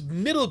there's this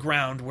middle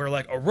ground where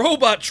like a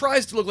robot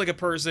tries to look like a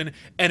person,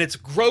 and it's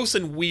gross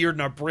and weird,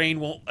 and our brain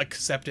won't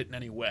accept it in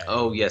any way.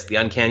 Oh yes, the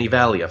uncanny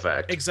valley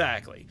effect.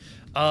 Exactly.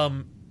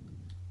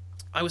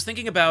 I was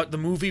thinking about the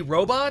movie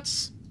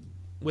Robots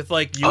with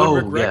like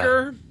Ewan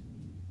McGregor.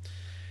 Yeah.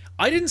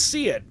 I didn't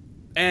see it.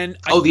 And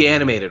the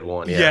animated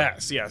one, yeah.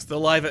 Yes, the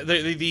live,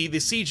 the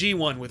CG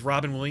one with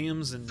Robin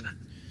Williams and.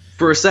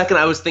 For a second,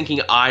 I was thinking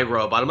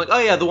iRobot. I'm like, oh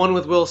yeah, the one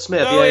with Will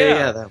Smith. Oh,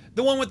 yeah.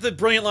 The one with the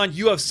brilliant line,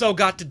 "You have so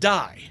got to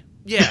die."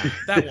 Yeah,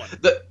 that one.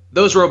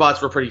 Those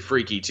robots were pretty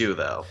freaky too,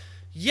 though.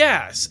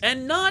 Yes,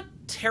 and not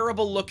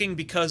terrible looking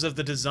because of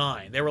the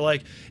design. They were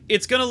like,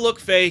 it's gonna look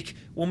fake.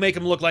 We'll make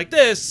them look like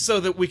this so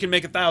that we can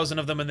make 1,000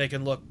 of them and they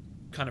can look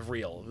kind of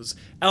real. It was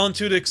Alan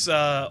Tudyk's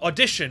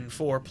audition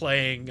for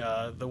playing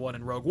the one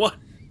in Rogue One.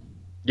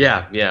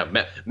 Yeah.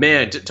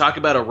 Man, talk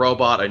about a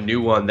robot, a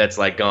new one that's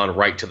like gone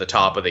right to the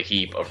top of the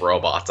heap of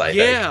robots, I think.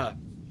 Yeah.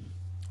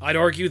 I'd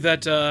argue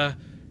that,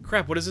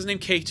 what is his name?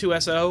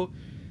 K2SO?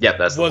 Yep,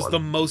 that's the one. Was the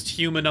most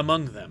human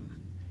among them.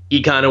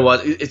 He kind of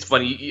was. It's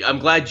funny. I'm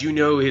glad you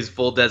know his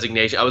full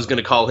designation. I was going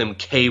to call him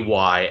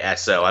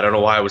KYSO. I don't know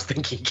why I was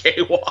thinking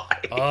KY.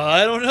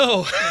 I don't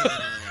know.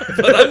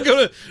 But I'm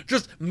going to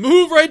just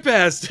move right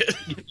past it.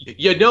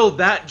 You know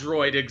that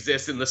droid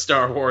exists in the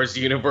Star Wars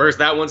universe.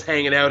 That one's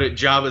hanging out at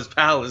Jabba's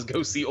palace.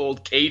 Go see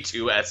old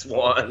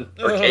K2S1.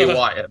 Or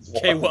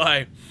KYS1.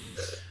 KY.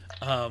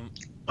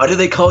 Why do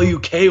they call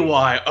you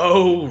KY?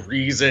 Oh,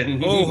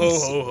 reasons. Oh, ho,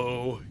 ho,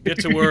 ho. Get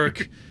to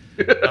work.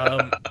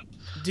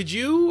 Did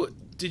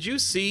you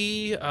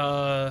see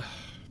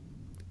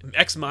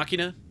Ex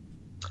Machina?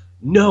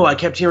 No, I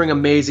kept hearing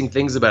amazing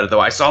things about it, though.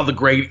 I saw the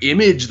great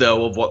image,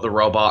 though, of what the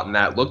robot in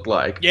that looked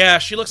like. Yeah,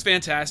 she looks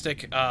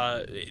fantastic.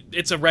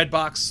 It's a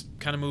Redbox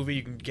kind of movie.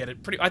 You can get it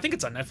I think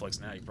it's on Netflix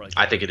now.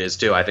 I think it is,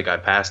 too. I think I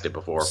passed it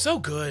before. So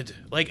good.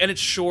 And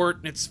it's short.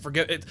 It's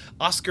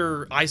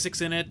Oscar Isaac's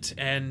in it.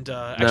 And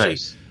actually,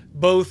 nice.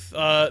 Both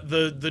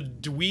the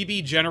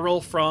dweeby general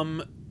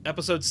from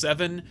Episode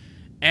 7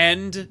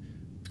 and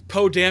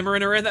Poe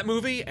Dameron are in that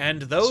movie,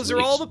 and those Sweet.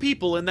 Are all the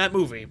people in that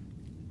movie.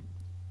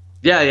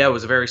 Yeah, it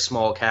was a very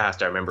small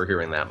cast. I remember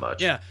hearing that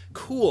much. Yeah,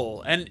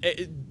 cool. And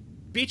it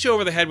beat you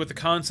over the head with the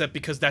concept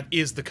because that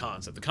is the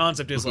concept. The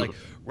concept is like,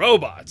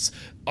 robots,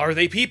 are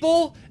they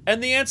people?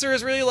 And the answer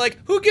is really like,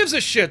 who gives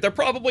a shit? They're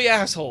probably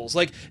assholes.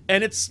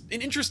 And it's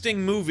an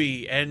interesting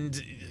movie,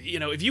 and,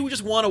 if you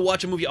just want to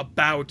watch a movie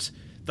about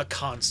the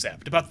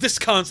concept, about this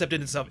concept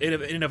in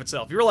and of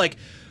itself, you're like,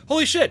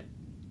 holy shit,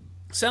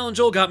 Sal and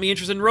Joel got me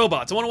interested in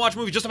robots. I want to watch a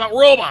movie just about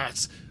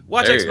robots.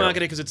 Watch Ex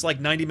Machina because it's like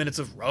 90 minutes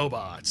of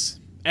robots.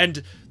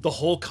 And the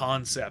whole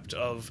concept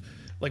of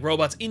like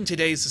robots in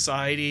today's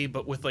society,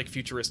 but with like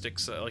futuristic,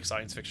 like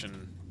science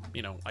fiction,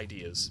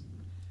 ideas.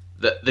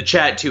 The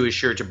chat too is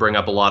sure to bring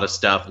up a lot of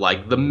stuff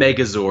like the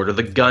Megazord or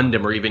the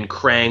Gundam or even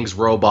Krang's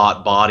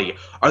robot body.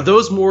 Are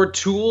those more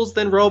tools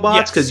than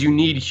robots? Because you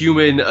need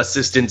human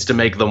assistance to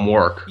make them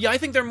work. Yeah, I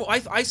think they're.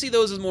 I see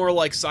those as more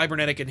like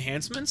cybernetic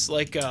enhancements,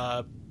 like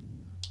like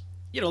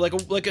an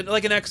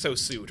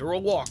exosuit or a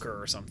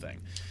walker or something.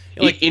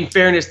 In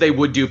fairness, they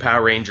would do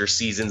Power Ranger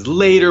seasons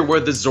later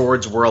where the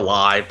Zords were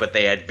alive, but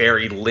they had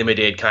very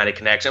limited kind of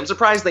connection. I'm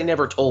surprised they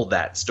never told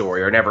that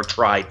story, or never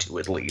tried to,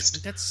 at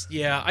least.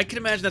 I can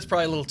imagine that's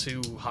probably a little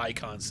too high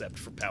concept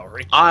for Power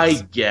Rangers.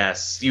 I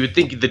guess. You would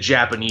think the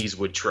Japanese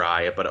would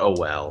try it, but oh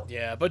well.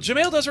 Yeah, but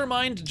Jamail does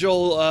remind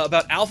Joel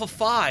about Alpha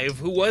 5,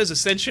 who was a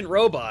sentient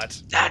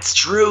robot. That's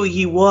true,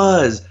 he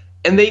was.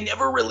 And they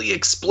never really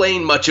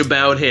explain much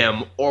about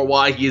him or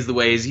why he is the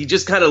way he is. He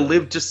just kind of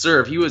lived to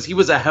serve. He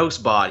was a house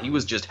bot. He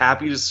was just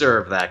happy to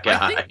serve, that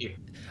guy.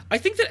 I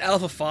think that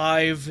Alpha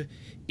 5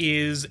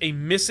 is a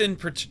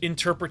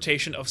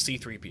misinterpretation of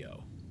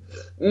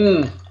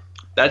C-3PO.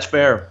 That's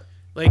fair.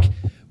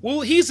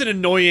 He's an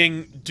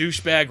annoying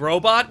douchebag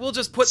robot. We'll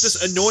just put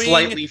this annoying...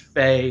 Slightly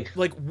fey.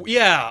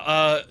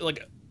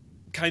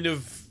 Kind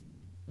of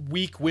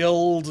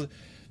weak-willed...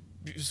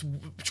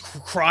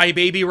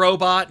 crybaby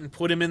robot and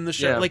put him in the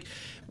show. Yeah.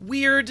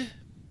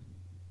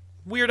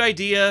 Weird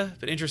idea,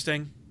 but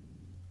interesting.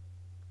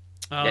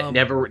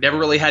 Never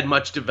really had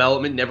much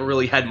development, never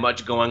really had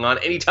much going on.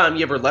 Anytime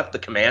he ever left the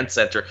command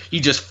center, he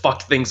just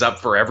fucked things up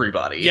for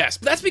everybody. Yes,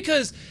 but that's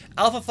because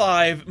Alpha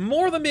 5,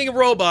 more than being a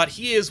robot,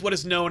 he is what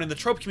is known in the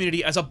trope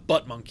community as a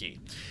butt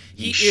monkey.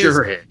 He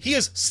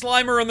is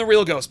Slimer in the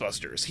real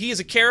Ghostbusters. He is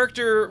a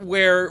character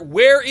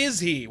where is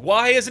he?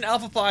 Why isn't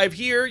Alpha 5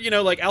 here?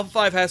 Alpha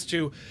 5 has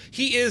to...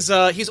 he's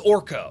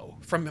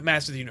Orko from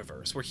Master of the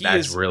Universe, where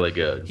That's really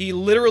good. He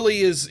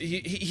literally is...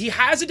 He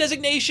has a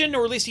designation,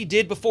 or at least he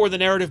did before the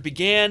narrative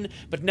began,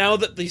 but now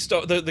that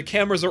the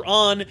cameras are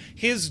on,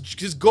 his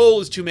goal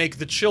is to make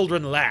the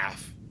children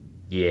laugh.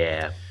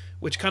 Yeah.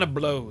 which kind of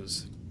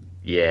blows.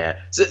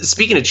 Yeah. So,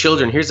 speaking of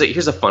children, here's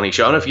a funny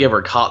show. I don't know if you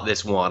ever caught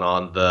this one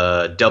on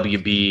the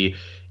WB.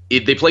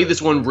 They played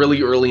this one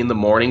really early in the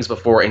mornings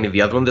before any of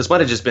the other one. This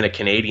might have just been a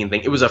Canadian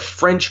thing. It was a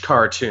French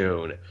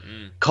cartoon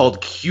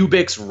called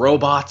Cubics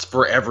Robots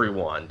for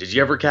Everyone. Did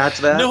you ever catch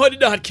that? No, I did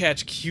not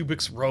catch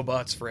Cubics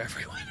Robots for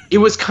Everyone. It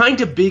was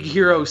kind of Big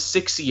Hero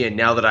 6ian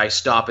now that I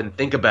stop and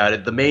think about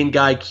it. The main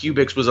guy,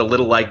 Cubics, was a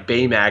little like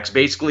Baymax.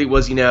 Basically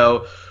was,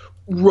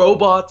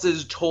 robots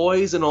as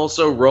toys and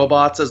also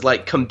robots as,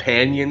 like,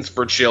 companions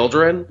for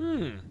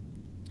children.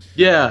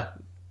 Yeah.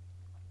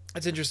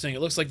 That's interesting.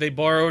 It looks like they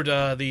borrowed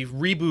the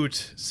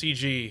reboot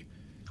CG.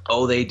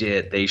 Oh, they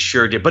did. They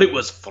sure did. But it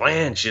was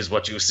French, is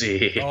what you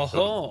see.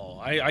 Oh,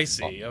 I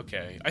see.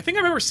 Okay. I think I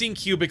remember seeing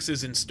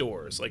Cubixes in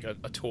stores, like a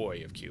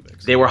toy of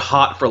Cubix. They were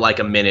hot for like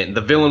a minute, and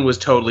the villain was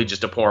totally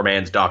just a poor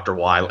man's Dr.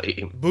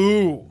 Wily.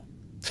 Boo!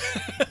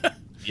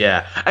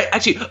 Yeah.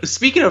 Actually,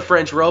 speaking of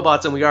French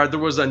robots, there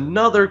was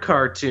another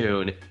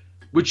cartoon,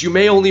 which you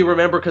may only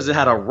remember because it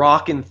had a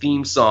rockin'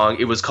 theme song.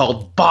 It was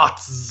called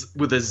Bots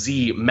with a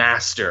Z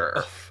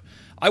Master.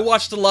 I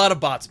watched a lot of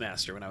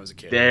Botsmaster when I was a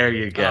kid. There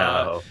you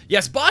go.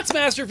 Yes,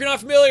 Botsmaster, if you're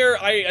not familiar,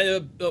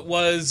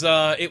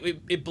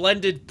 it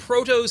blended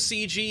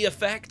proto-CG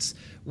effects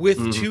with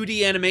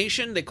 2D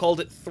animation. They called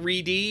it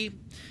 3D.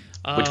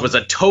 Which was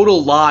a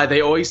total lie.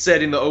 They always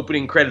said in the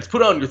opening credits,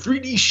 put on your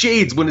 3D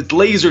shades when it's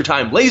laser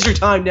time. Laser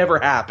time never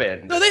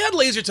happened. No, they had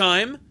laser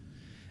time.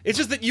 It's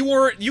just that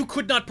you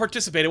could not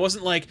participate. It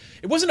wasn't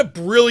a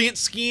brilliant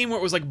scheme where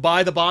it was like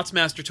buy the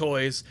Botsmaster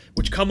toys,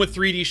 which come with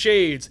 3D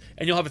shades,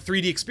 and you'll have a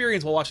 3D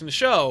experience while watching the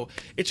show.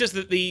 It's just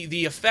that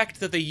the effect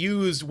that they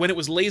used when it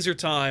was laser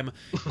time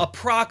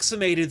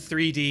approximated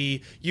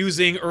 3D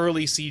using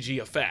early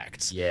CG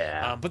effects.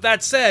 Yeah. But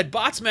that said,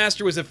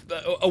 Botsmaster was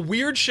a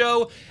weird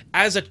show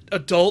as an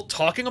adult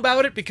talking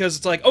about it, because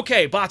it's like,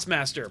 okay,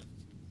 Botsmaster.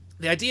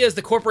 The idea is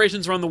the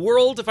corporations run the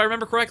world, if I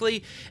remember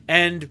correctly,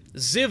 and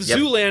Ziv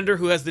Zoolander,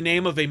 who has the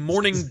name of a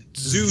morning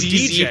zoo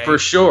DJ. ZZ for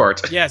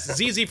short. Yes,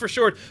 ZZ for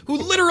short, who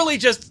literally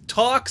just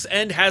talks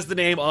and has the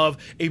name of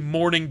a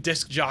morning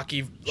disc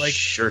jockey. Like,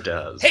 sure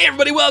does. Hey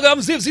everybody,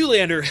 welcome, Ziv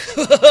Zoolander.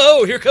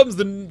 Oh, here comes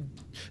the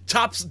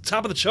top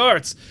of the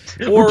charts.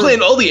 We're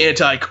playing all the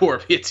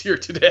anti-corp hits here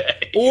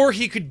today. Or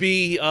he could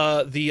be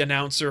the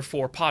announcer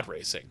for pod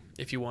racing,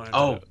 if you wanted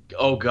to.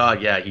 Oh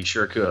god, yeah, he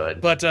sure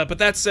could. But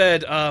that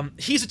said,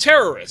 he's a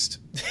terrorist.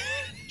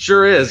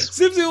 Sure is.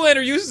 Ziv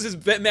Zoolander uses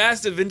his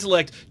massive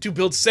intellect to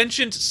build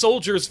sentient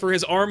soldiers for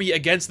his army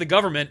against the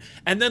government,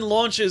 and then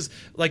launches,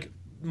 like,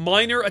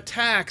 minor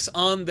attacks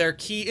on their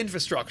key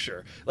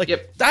infrastructure.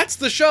 Like, that's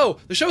the show.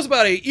 The show's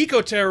about a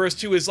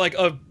eco-terrorist who is, like,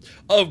 a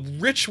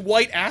rich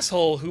white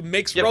asshole who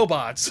makes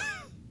robots.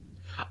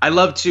 I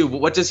love, too,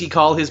 what does he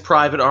call his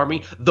private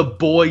army? The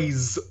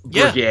Boys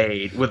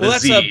Brigade with a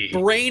Z. Well, that's a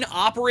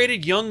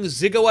brain-operated young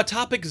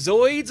zygoatopic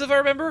zoids, if I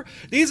remember.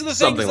 These are the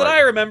things that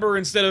I remember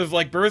instead of,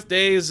 like,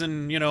 birthdays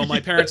and,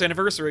 my parents'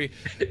 anniversary.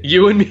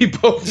 You and me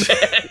both,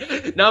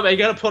 man. No, man, you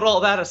gotta put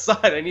all that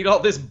aside. I need all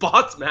this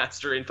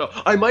Botsmaster info.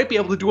 I might be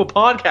able to do a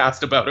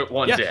podcast about it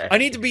one day. I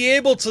need to be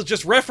able to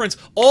just reference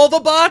all the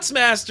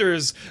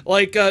Botsmasters,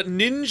 like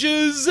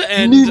ninjas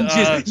and...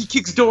 Ninjas! He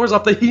kicks doors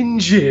off the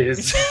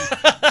hinges!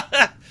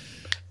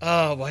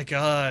 Oh my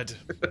god.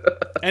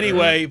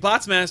 Anyway,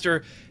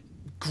 Botsmaster,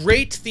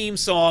 great theme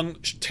song,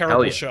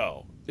 terrible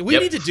show. We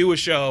need to do a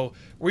show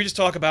where we just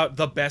talk about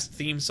the best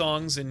theme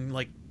songs in,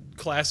 like,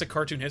 classic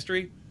cartoon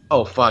history.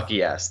 Oh, fuck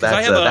yes.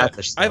 I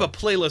have a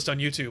playlist on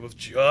YouTube of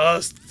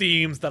just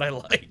themes that I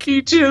like.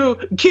 Me too.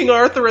 King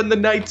Arthur and the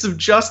Knights of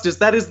Justice.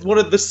 That is one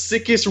of the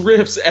sickest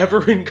riffs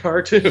ever in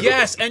cartoons.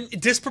 Yes, and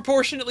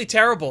disproportionately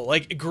terrible.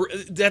 Like,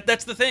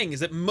 that's the thing, is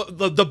that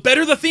the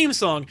better the theme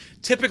song,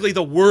 typically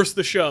the worse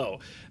the show.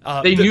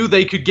 They knew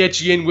they could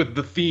get you in with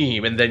the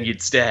theme, and then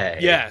you'd stay.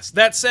 Yes.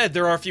 That said,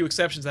 there are a few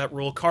exceptions to that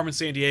rule. Carmen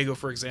Sandiego,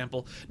 for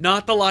example.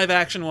 Not the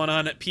live-action one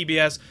on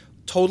PBS.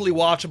 Totally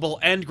watchable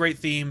and great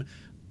theme.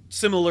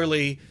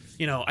 Similarly,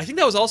 I think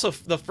that was also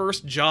the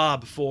first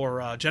job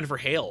for Jennifer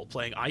Hale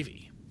playing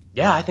Ivy.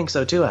 Yeah, I think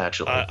so too,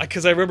 actually.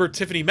 Because I remember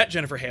Tiffany met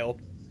Jennifer Hale.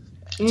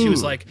 She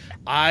was like,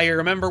 I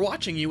remember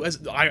watching you as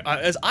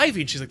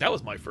Ivy. And she's like, that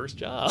was my first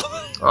job.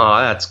 Oh,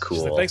 that's cool.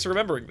 She's like, thanks for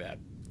remembering that.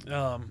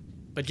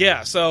 But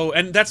yeah,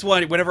 and that's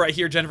why whenever I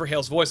hear Jennifer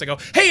Hale's voice, I go,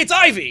 hey, it's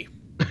Ivy!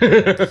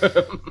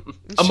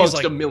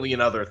 Amongst a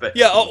million other things.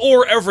 Yeah,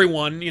 or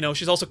everyone.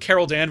 She's also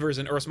Carol Danvers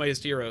in Earth's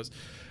Mightiest Heroes.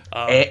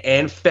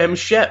 And Fem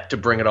Shep to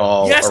bring it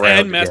all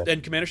around. Yes,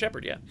 and Commander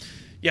Shepard, yeah.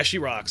 Yeah, she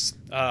rocks.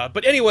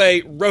 But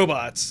anyway,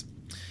 robots.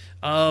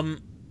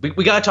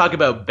 We gotta talk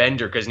about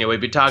Bender, because we've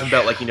been talking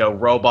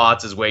about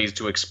robots as ways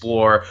to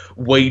explore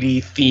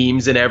weighty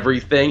themes and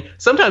everything.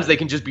 Sometimes they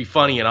can just be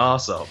funny and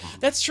awesome.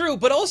 That's true,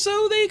 but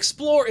also they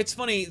explore. It's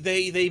funny,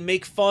 they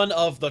make fun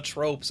of the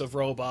tropes of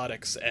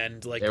robotics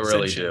and they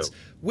really do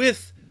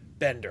with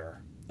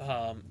Bender,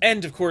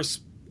 and of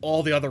course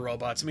all the other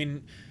robots. I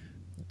mean,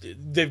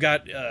 they've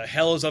got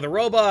Hell's Other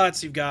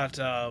Robots. You've got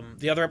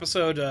the other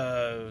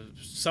episode,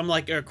 some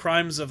like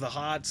Crimes of the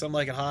Hot, some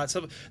like it hot.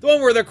 The one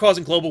where they're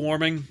causing global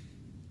warming.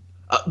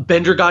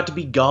 Bender got to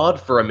be God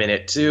for a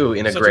minute too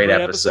in a Such great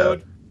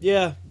episode.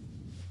 Yeah.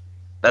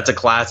 That's a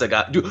classic.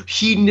 Dude,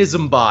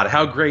 Hedonism Bot.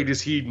 How great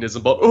is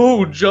Hedonism Bot?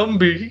 Oh,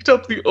 Jumbie, heat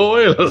up the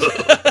oil.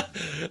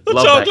 The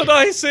chocolate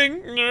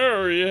icing.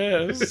 Oh,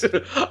 yes.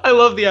 I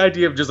love the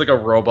idea of just like a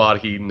robot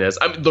hedonist.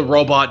 I mean, the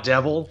robot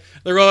devil.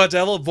 The Robot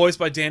Devil, voiced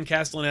by Dan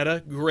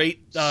Castellaneta.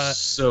 Great.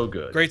 So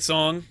good. Great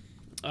song.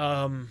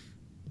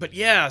 But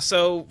yeah,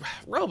 so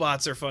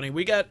robots are funny.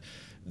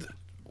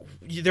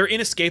 They're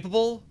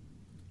inescapable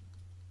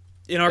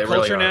in our They really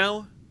culture are.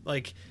 now.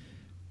 Like,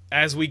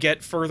 as we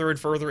get further and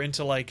further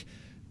into like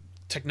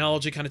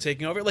technology kind of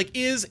taking over. Like,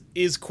 is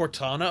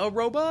Cortana a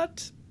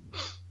robot?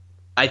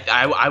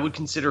 I would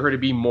consider her to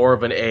be more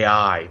of an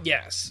AI.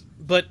 Yes,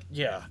 but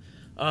yeah.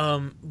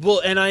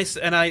 Well, and I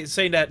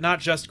say that not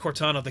just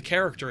Cortana the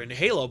character in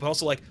Halo, but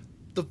also like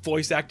the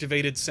voice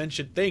activated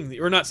sentient thing,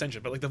 or not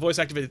sentient, but like the voice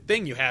activated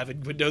thing you have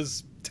in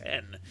Windows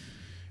 10,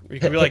 where you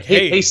can be like,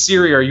 hey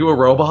Siri, are you a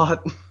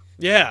robot?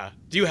 Yeah,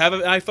 do you have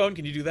an iPhone?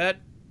 Can you do that?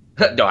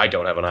 No, I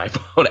don't have an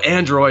iPhone.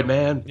 Android,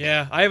 man.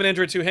 Yeah, I have an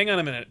Android too. Hang on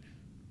a minute.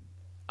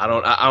 I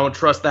don't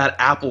trust that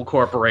Apple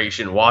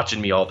corporation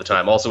watching me all the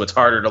time. Also, it's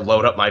harder to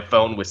load up my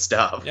phone with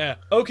stuff. Yeah.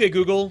 Okay,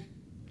 Google.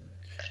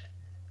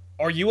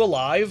 Are you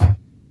alive?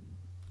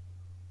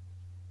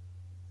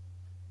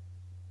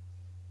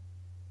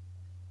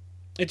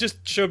 It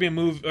just showed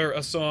me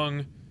a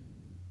song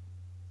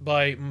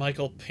by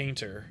Michael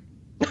Painter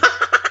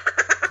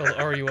called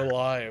 "Are You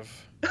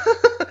Alive?"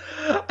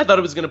 I thought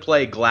it was gonna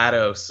play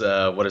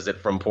GLaDOS. What is it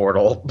from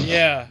Portal?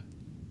 Yeah.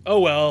 Oh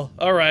well.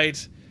 All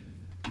right.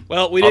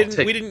 Well, we I'll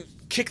didn't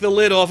kick the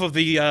lid off of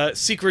the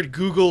secret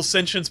Google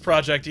Sentience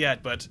project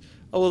yet, but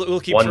we'll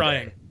keep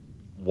trying.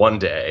 One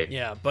day.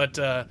 Yeah, but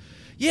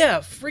yeah,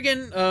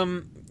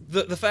 friggin'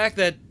 the fact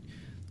that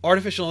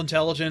artificial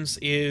intelligence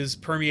is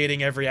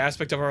permeating every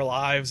aspect of our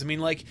lives. I mean,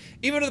 like,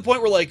 even to the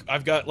point where like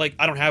I've got like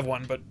I don't have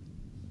one, but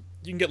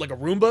you can get like a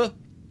Roomba.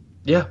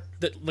 Yeah.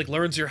 That like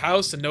learns your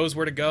house and knows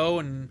where to go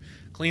and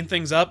clean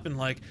things up and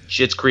like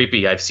Shit's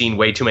creepy. I've seen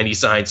way too many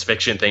science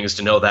fiction things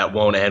to know that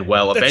won't end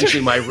well.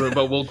 Eventually my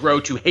Roomba will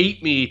grow to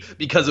hate me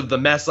because of the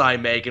mess I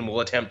make and will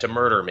attempt to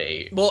murder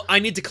me. well, I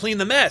need to clean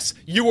the mess.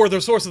 You are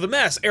the source of the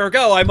mess.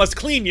 Ergo, I must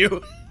clean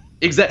you.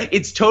 Exactly.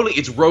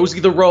 It's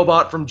Rosie the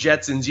robot from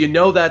Jetsons. You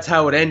know that's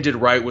how it ended,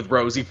 right? With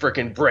Rosie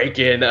frickin'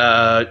 breaking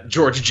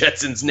George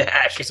Jetson's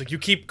neck. It's like, you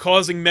keep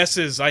causing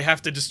messes. I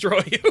have to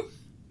destroy you.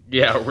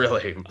 Yeah,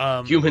 really.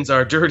 Humans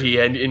are dirty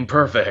and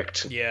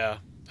imperfect. Yeah,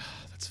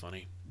 that's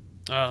funny.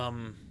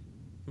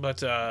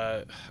 But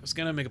I was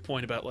gonna make a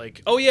point about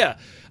like, oh yeah,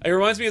 it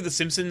reminds me of The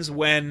Simpsons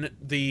when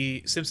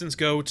the Simpsons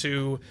go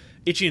to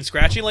Itchy and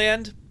Scratchy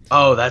Land.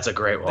 Oh, that's a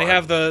great one. They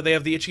have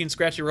the Itchy and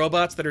Scratchy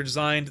robots that are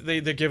designed.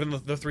 They're given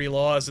the 3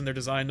 laws, and they're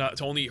designed not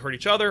to only hurt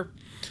each other.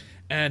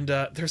 And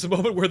there's a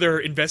moment where they're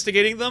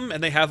investigating them,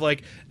 and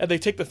they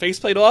take the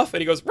faceplate off,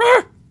 and he goes,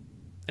 "Roar!"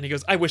 And he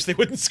goes, "I wish they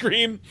wouldn't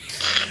scream."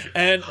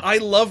 And I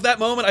love that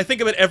moment. I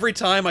think of it every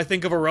time I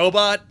think of a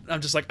robot. I'm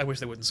just like, I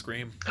wish they wouldn't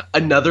scream.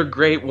 Another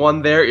great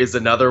one there is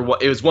another one.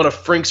 It was one of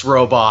Frink's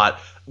robot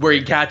where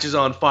he catches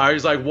on fire.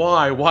 He's like,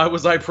 why? Why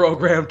was I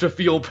programmed to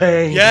feel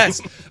pain?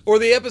 Yes. Or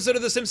the episode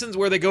of The Simpsons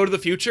where they go to the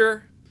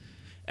future,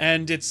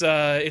 and it's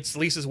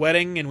Lisa's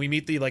wedding, and we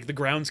meet the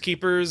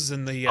groundskeepers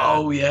and the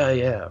Oh,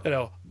 yeah. you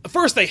know,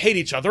 first they hate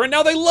each other, and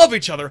now they love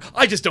each other.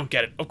 I just don't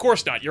get it. Of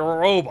course not. You're a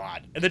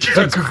robot. And then she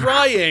starts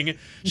crying.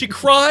 She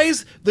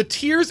cries, the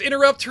tears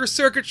interrupt her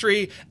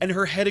circuitry, and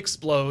her head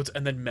explodes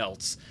and then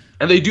melts.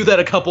 And they do that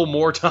a couple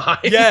more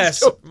times.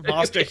 Yes,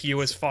 Master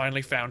Hugh has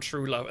finally found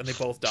true love, and they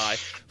both die.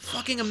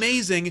 Fucking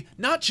amazing.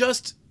 Not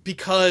just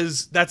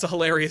because that's a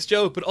hilarious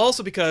joke, but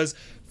also because,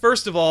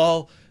 first of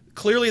all,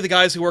 clearly the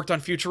guys who worked on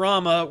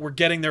Futurama were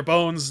getting their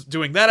bones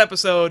doing that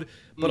episode,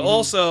 but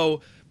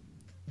also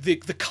the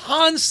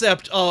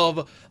concept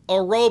of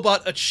a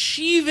robot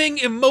achieving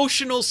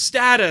emotional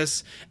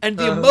status and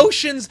the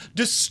emotions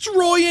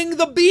destroying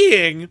the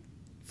being.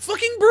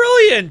 Fucking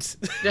brilliant.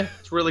 Yeah,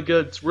 it's really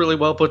good. It's really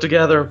well put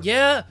together.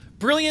 Yeah,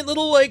 brilliant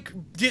little like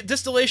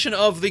distillation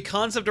of the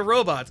concept of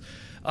robots.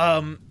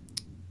 I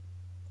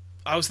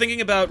was thinking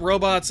about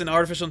robots and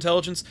artificial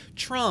intelligence,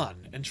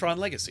 Tron and Tron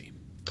Legacy.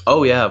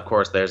 Oh yeah, of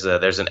course. There's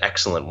an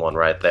excellent one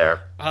right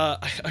there.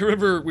 I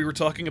remember we were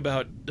talking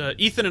about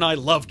Ethan and I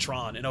love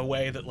Tron in a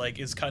way that like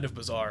is kind of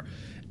bizarre,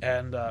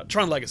 and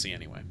Tron Legacy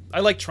anyway.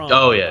 I like Tron.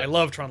 Oh yeah, I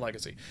love Tron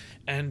Legacy.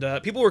 And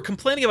people were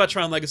complaining about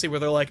Tron Legacy where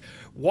they're like,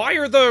 why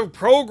are the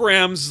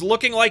programs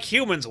looking like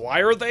humans?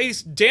 Why are they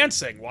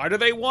dancing? Why do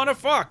they want to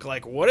fuck?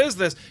 Like, what is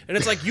this? And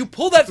it's like, you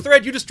pull that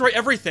thread, you destroy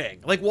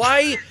everything. Like,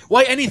 why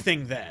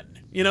anything then?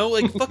 You know,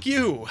 like, fuck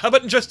you. How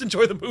about just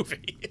enjoy the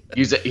movie?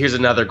 Here's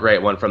another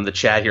great one from the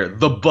chat here.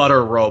 The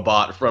butter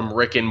robot from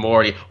Rick and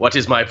Morty. What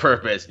is my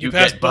purpose? You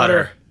pass get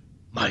butter.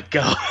 My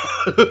God.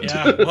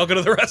 Yeah, welcome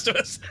to the rest of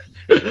us.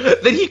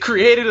 Then he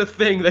created a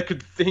thing that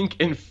could think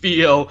and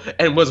feel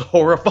and was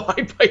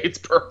horrified by its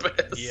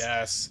purpose.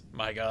 Yes,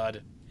 my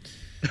God.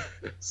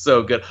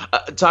 So good.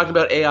 Talking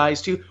about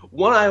AIs too,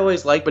 one I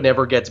always like but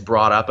never gets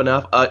brought up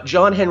enough.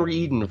 John Henry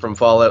Eden from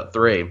Fallout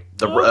 3,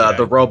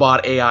 the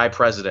robot AI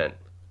president.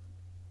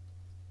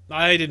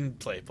 I didn't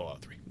play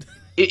Fallout 3.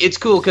 It's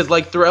cool because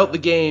like throughout the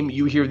game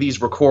you hear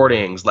these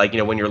recordings, like, you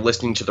know, when you're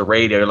listening to the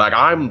radio, you're like,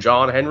 I'm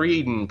John Henry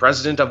Eden,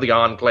 president of the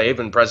Enclave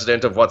and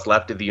president of what's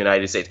left of the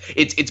United States.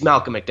 It's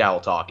Malcolm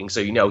McDowell talking, so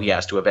you know he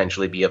has to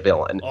eventually be a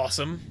villain.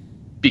 Awesome.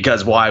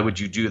 Because why would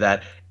you do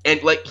that?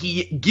 And like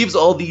he gives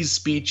all these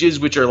speeches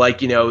which are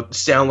like, you know,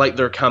 sound like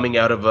they're coming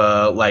out of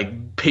a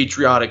like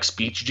patriotic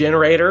speech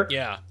generator.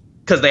 Yeah.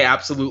 Because they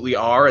absolutely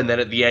are, and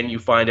then at the end you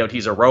find out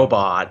he's a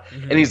robot.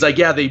 Mm-hmm. And he's like,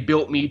 yeah, they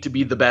built me to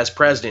be the best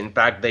president. In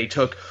fact, they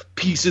took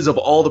pieces of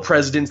all the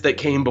presidents that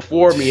came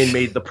before me and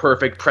made the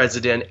perfect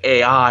president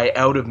AI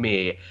out of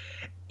me.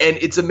 And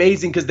it's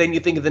amazing because then you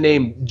think of the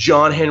name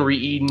John Henry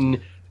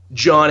Eden,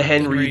 John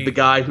Henry, the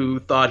guy who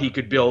thought he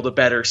could build a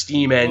better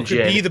steam engine.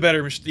 Could be the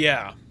better,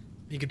 yeah.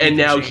 He could be and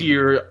now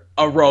here,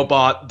 a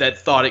robot that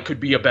thought it could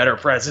be a better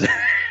president.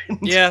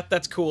 Yeah,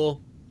 that's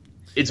cool.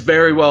 It's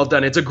very well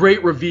done. It's a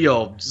great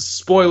reveal.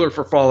 Spoiler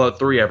for Fallout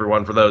 3,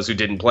 everyone, for those who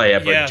didn't play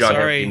it. But yeah, John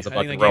sorry. Henry's a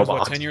fucking robot.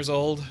 robot. 10 years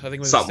old? I think it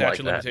was Something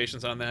statute like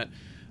limitations on that.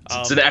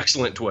 It's an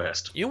excellent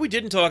twist. You know what we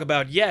didn't talk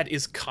about yet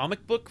is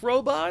comic book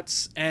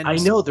robots. And I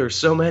know, there's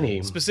so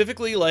many.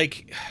 Specifically,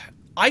 like,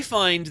 I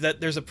find that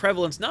there's a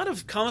prevalence not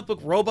of comic book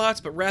robots,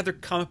 but rather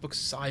comic book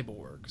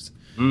cyborgs.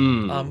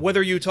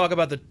 Whether you talk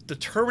about the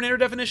Terminator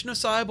definition of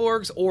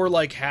cyborgs or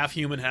like half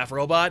human, half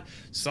robot,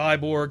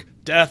 Cyborg,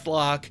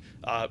 Deathlock,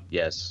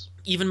 yes.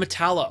 Even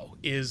Metallo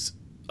is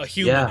a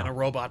human in a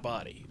robot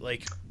body.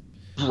 Like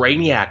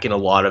Brainiac in a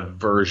lot of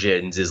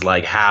versions is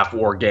like half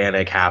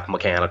organic, half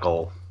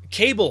mechanical.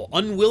 Cable,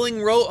 unwilling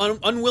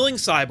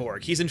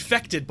cyborg. He's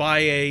infected by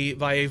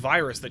a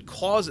virus that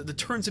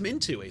turns him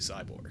into a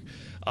cyborg.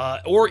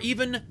 Or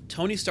even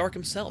Tony Stark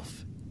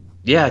himself.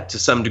 Yeah, to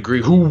some degree,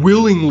 who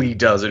willingly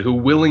does it, who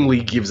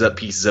willingly gives up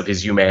pieces of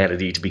his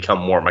humanity to become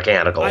more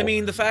mechanical. I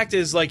mean, the fact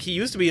is, like, he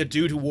used to be a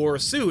dude who wore a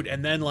suit,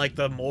 and then, like,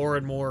 the more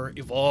and more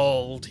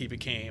evolved he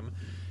became,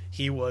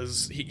 he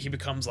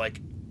becomes,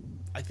 like,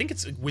 I think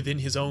it's within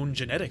his own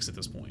genetics at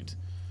this point.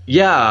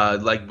 Yeah,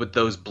 like with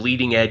those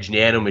bleeding edge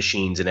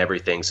nanomachines and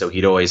everything, so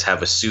he'd always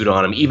have a suit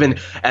on him. Even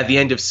at the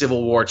end of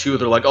Civil War II,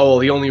 they're like, oh,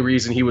 the only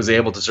reason he was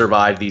able to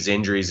survive these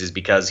injuries is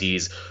because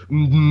he's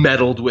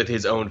meddled with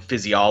his own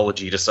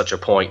physiology to such a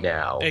point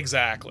now.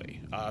 Exactly.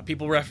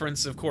 People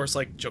reference, of course,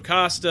 like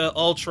Jocasta,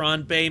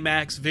 Ultron,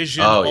 Baymax,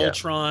 Vision,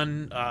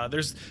 Ultron.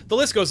 The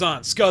list goes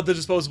on. Scud the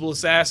Disposable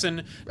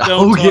Assassin.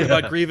 Don't talk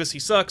about Grievous, he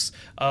sucks.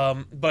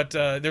 But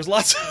there's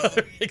lots of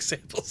other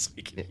examples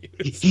we can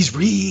use. He's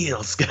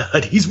real,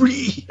 Scud. He's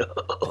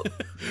real.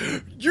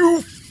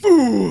 You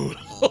fool!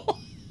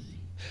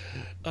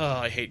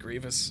 I hate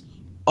Grievous.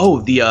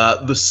 Oh, the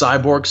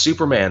cyborg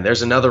Superman.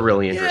 There's another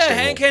really interesting.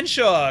 Yeah, Hank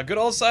Henshaw, good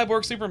old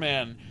cyborg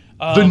Superman.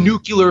 The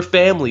Nuclear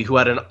Family, who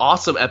had an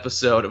awesome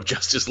episode of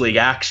Justice League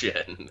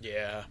Action.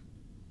 Yeah.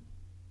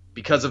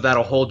 Because of that,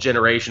 a whole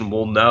generation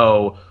will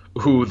know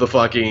who the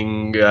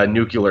fucking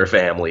Nuclear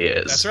Family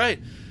is. That's right.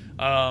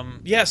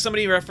 Yeah,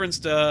 somebody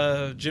referenced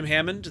Jim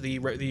Hammond, the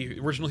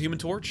original Human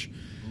Torch.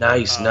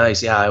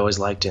 Nice. Yeah, I always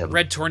liked him.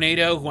 Red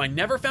Tornado, who I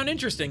never found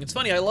interesting. It's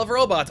funny, I love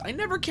robots. I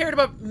never cared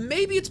about...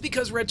 Maybe it's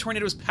because Red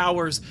Tornado's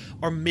powers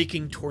are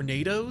making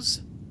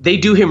tornadoes. They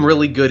do him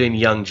really good in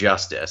Young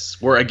Justice,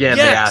 where, again,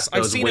 they ask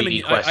those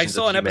weighty questions. I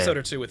saw an episode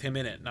or two with him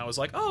in it, and I was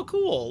like, oh,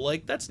 cool.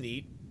 Like, that's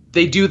neat.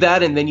 They do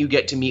that, and then you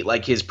get to meet,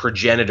 like, his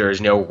progenitors,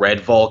 you know,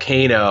 Red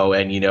Volcano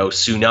and, you know,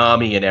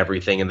 Tsunami and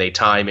everything, and they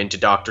tie him into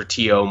Dr.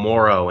 T.O.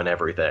 Morrow and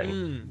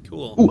everything.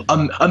 Cool. Ooh,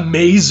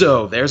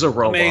 Amazo. There's a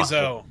robot.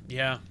 Amazo,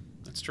 yeah.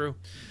 That's true.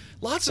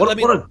 What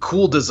a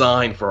cool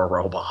design for a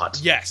robot.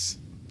 Yes.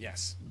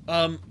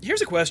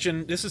 Here's a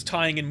question. This is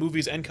tying in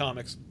movies and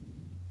comics.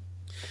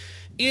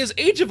 Is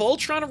Age of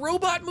Ultron a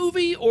robot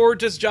movie, or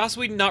does Joss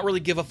Whedon not really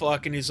give a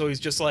fuck, and he's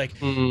just like...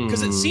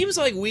 Because it seems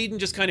like Whedon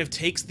just kind of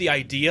takes the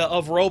idea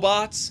of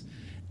robots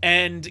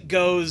and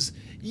goes,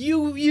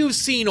 you've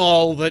seen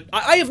all that...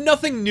 I have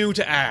nothing new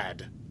to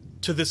add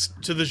to this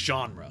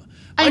genre.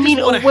 I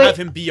just want to have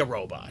him be a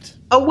robot.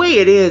 A way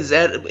it is.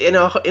 In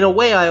a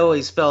way, I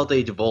always felt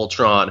Age of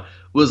Ultron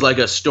was like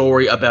a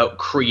story about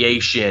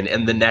creation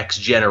and the next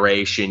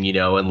generation, you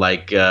know, and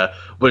like,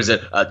 what is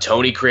it?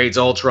 Tony creates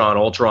Ultron,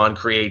 Ultron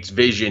creates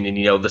Vision, and,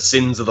 you know, the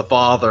sins of the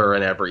father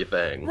and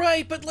everything.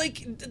 Right, but,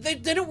 like, they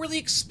don't really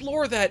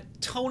explore that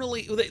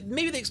tonally.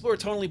 Maybe they explore it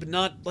tonally, but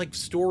not, like,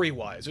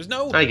 story-wise. There's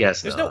no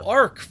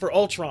arc for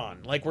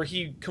Ultron, like, where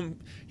he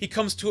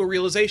comes to a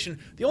realization.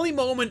 The only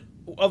moment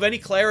of any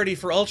clarity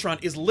for Ultron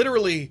is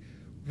literally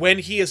when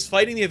he is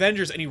fighting the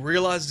Avengers and he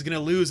realizes he's going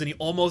to lose and he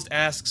almost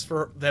asks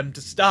for them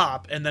to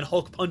stop, and then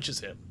Hulk punches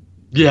him.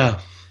 Yeah.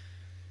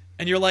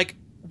 And you're like,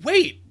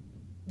 wait,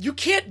 you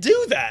can't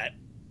do that.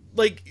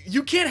 Like,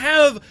 you can't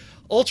have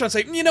Ultron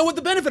say, you know, with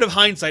the benefit of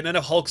hindsight, none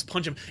of Hulk's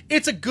punch him.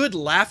 It's a good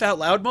laugh out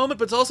loud moment,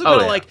 but it's also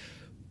kind of like,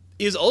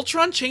 is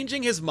Ultron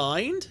changing his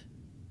mind?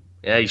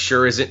 Yeah, he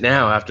sure isn't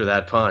now after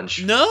that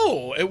punch.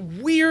 No,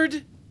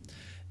 weird.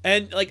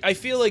 And like I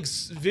feel like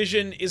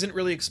Vision isn't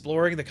really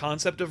exploring the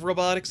concept of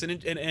robotics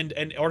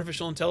and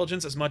artificial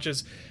intelligence as much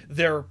as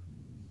they're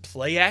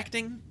play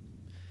acting.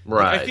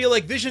 Right. Like, I feel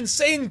like Vision's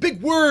saying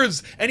big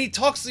words and he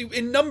talks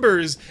in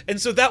numbers,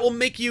 and so that will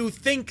make you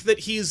think that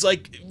he's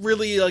like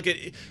really like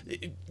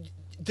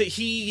that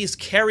he is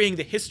carrying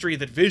the history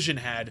that Vision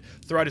had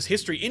throughout his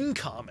history in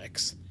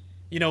comics.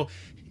 You know,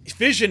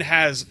 Vision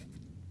has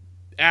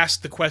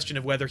asked the question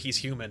of whether he's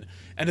human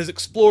and has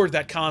explored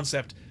that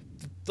concept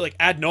like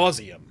ad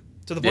nauseum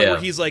to the point where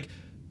he's like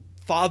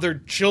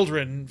fathered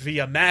children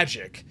via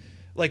magic.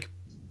 Like,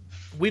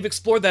 we've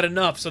explored that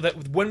enough so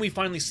that when we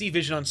finally see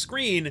Vision on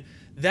screen,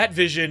 that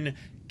Vision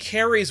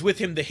carries with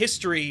him the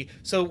history.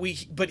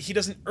 But he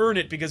doesn't earn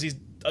it because he's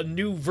a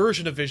new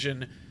version of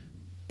Vision.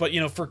 But, you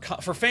know, for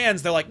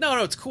fans, they're like,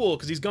 no, it's cool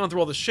because he's gone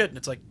through all this shit. And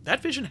it's like,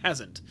 that Vision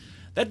hasn't.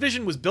 That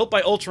Vision was built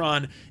by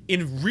Ultron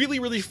in really,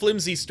 really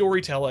flimsy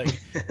storytelling,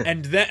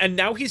 and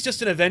now he's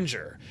just an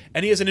Avenger,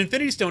 and he has an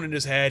Infinity Stone in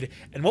his head,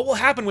 and what will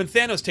happen when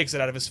Thanos takes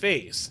it out of his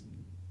face?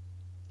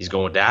 He's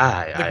going to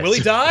die. Like, will he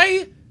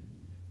die?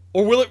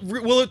 Or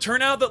will it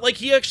turn out that, like,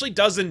 he actually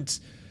doesn't,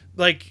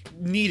 like,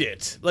 need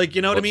it? Like,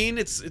 you know what I mean?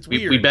 It's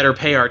weird. We better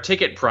pay our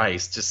ticket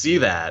price to see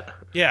that.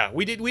 Yeah,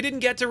 we didn't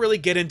get to really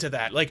get into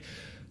that. Like,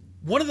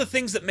 one of the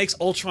things that makes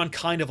Ultron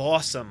kind of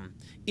awesome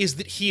is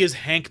that he is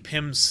Hank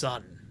Pym's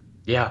son.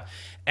 Yeah.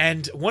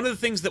 And one of the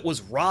things that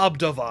was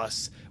robbed of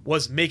us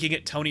was making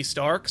it Tony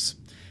Stark's,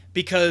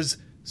 because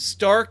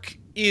Stark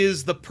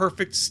is the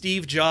perfect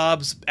Steve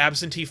Jobs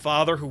absentee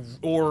father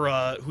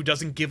who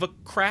doesn't give a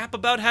crap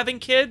about having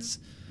kids.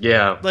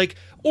 Yeah. Like,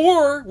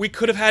 or we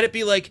could have had it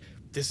be like,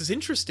 this is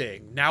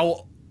interesting.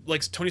 Now,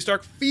 like, Tony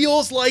Stark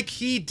feels like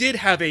he did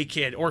have a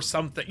kid or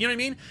something. You know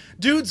what I mean?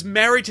 Dude's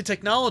married to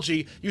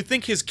technology. You'd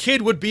think his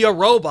kid would be a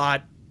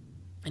robot,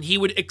 and he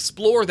would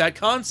explore that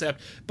concept,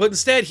 but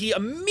instead he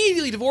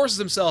immediately divorces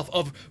himself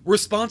of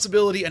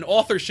responsibility and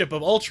authorship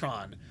of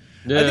Ultron.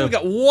 Yeah. I think we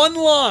got one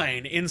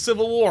line in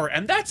Civil War,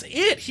 and that's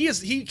it.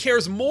 He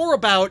cares more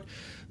about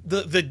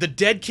the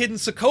dead kid in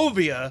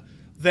Sokovia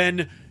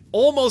than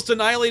almost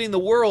annihilating the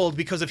world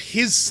because of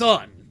his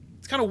son.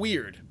 It's kind of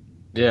weird.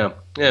 Yeah,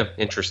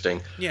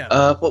 interesting.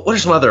 Yeah. What are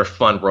some other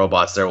fun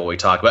robots there? What we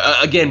talk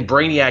about? Again,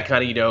 Brainiac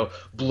kind of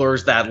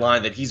blurs that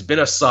line that he's been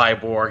a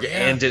cyborg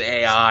and an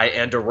AI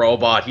and a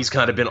robot. He's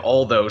kind of been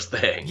all those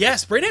things.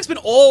 Yes, Brainiac's been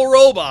all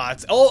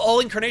robots,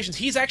 all incarnations.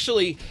 He's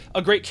actually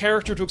a great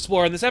character to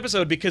explore in this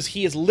episode because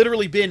he has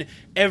literally been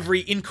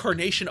every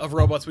incarnation of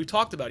robots we've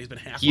talked about. He's been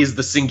half. He is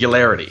the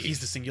singularity. He's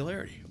the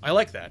singularity. I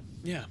like that.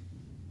 Yeah.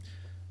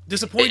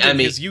 Disappointed in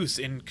his use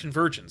in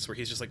Convergence, where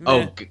he's just like,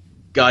 meh.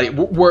 Got it.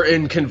 We're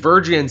in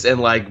Convergence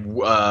and like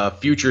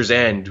Future's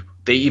End.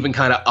 They even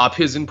kind of up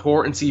his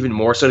importance even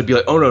more so to be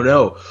like, oh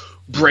no,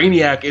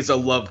 Brainiac is a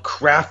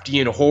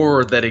Lovecraftian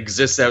horror that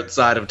exists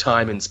outside of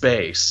time and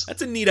space.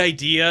 That's a neat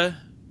idea.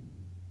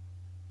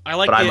 I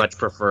like, but I much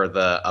prefer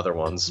the other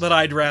ones. But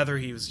I'd rather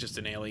he was just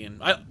an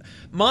alien.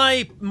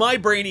 My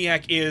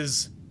Brainiac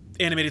is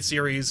animated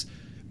series.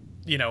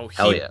 You know,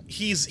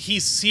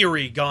 he's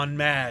Siri gone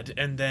mad,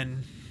 and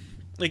then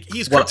like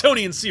he's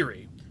Kryptonian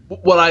Siri.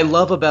 What I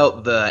love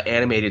about the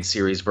animated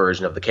series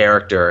version of the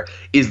character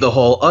is the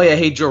whole, oh yeah,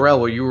 hey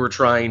Jor-El, where you were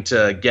trying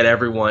to get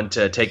everyone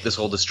to take this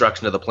whole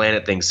destruction of the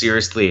planet thing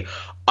seriously,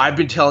 I've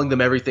been telling them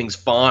everything's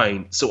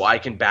fine so I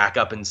can back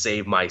up and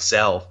save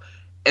myself.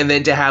 And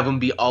then to have him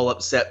be all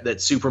upset that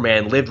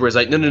Superman lived, where it's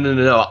like,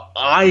 no,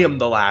 I am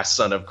the last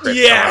son of Krypton.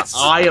 Yes!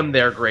 I am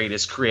their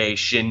greatest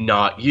creation,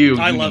 not you.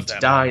 You need to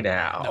die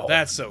now. No,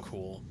 that's so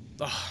cool.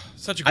 Oh,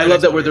 such a great I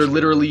love that where they're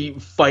literally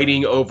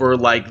fighting over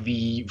like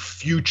the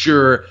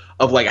future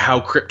of like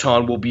how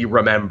Krypton will be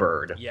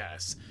remembered.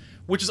 Yes.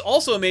 Which is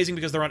also amazing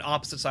because they're on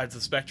opposite sides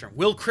of the spectrum.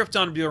 Will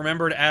Krypton be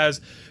remembered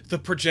as the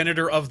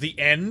progenitor of the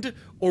end,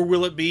 or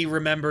will it be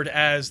remembered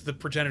as the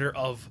progenitor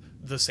of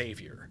the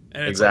savior?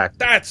 And it's exactly.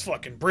 Like, that's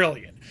fucking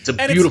brilliant. It's a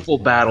beautiful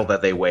battle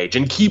that they wage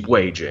and keep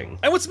waging.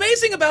 And what's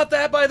amazing about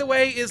that, by the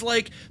way, is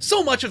like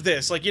so much of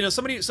this, like, you know,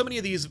 so many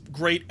of these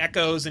great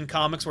echoes in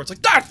comics where it's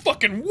like, that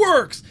fucking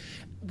works,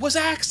 was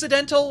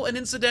accidental and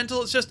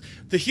incidental. It's just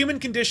the human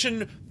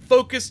condition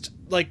focused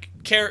like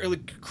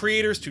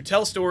creators to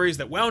tell stories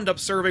that wound up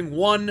serving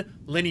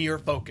one linear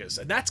focus,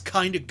 and that's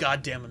kind of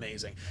goddamn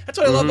amazing. That's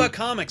what I love about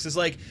comics is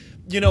like,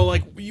 you know,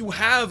 like you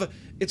have.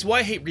 It's why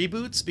I hate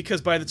reboots,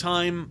 because by the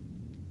time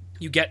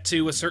you get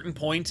to a certain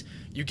point,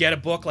 you get a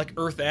book like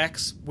Earth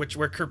X,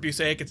 where Kurt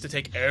Busiek gets to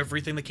take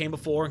everything that came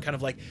before and kind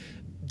of like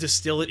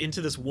distill it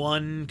into this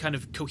one kind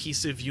of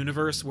cohesive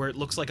universe where it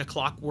looks like a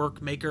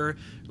clockwork maker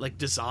like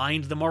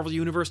designed the Marvel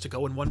universe to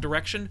go in one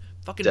direction.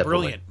 Fucking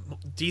Definitely.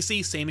 Brilliant.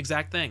 DC, same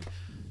exact thing.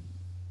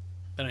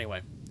 But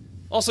anyway,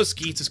 also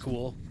Skeets is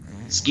cool.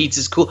 Skeets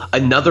is cool.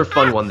 Another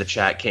fun one the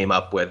chat came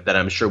up with that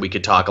I'm sure we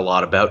could talk a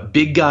lot about,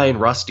 Big Guy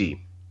and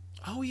Rusty.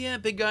 Oh yeah,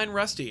 Big Guy and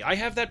Rusty. I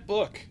have that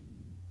book.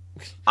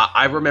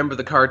 I remember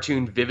the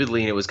cartoon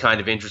vividly, and it was kind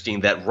of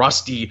interesting that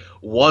Rusty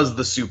was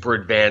the super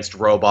advanced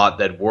robot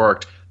that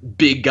worked.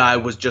 Big Guy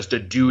was just a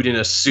dude in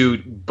a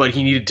suit, but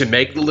he needed to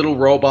make the little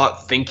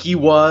robot think he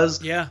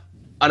was. Yeah.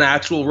 an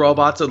actual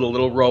robot, so the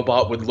little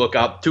robot would look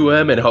up to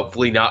him and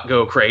hopefully not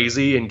go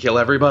crazy and kill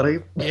everybody.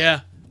 Yeah.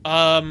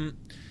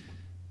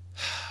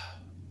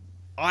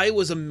 I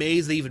was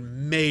amazed they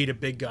even made a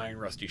Big Guy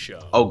and Rusty show.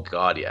 Oh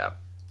God, yeah.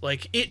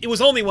 Like, it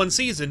was only one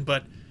season,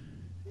 but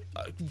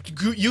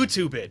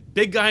YouTube it.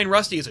 Big Guy and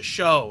Rusty is a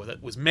show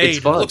that was made. It's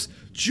fun. It looks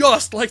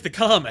just like the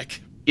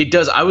comic. It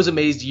does. I was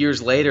amazed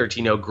years later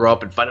to, grow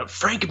up and find out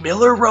Frank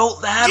Miller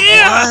wrote that.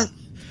 Yeah!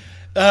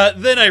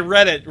 What? Then I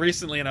read it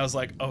recently, and I was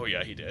like, oh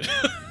yeah, he did.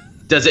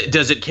 Does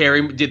it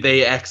carry? Did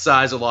they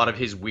excise a lot of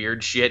his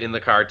weird shit in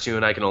the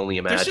cartoon? I can only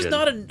imagine. There's just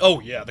not a.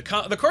 Oh yeah, the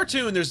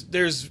cartoon.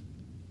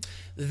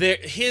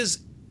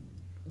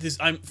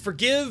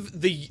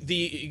 Forgive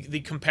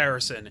the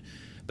comparison,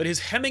 but his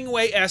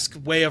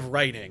Hemingway-esque way of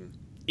writing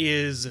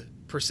is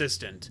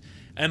persistent.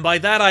 And by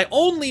that I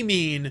only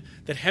mean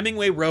that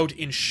Hemingway wrote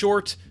in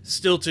short,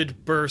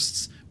 stilted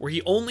bursts where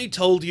he only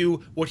told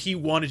you what he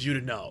wanted you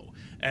to know.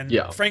 And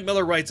Frank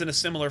Miller writes in a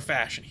similar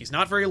fashion. He's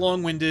not very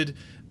long-winded,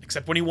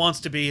 except when he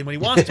wants to be. And when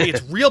he wants to be,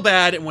 it's real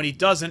bad. And when he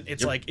doesn't,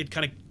 it's like it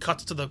kind of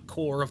cuts to the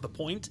core of the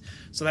point.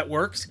 So that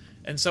works.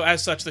 And so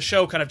as such, the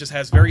show kind of just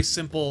has very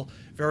simple,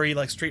 very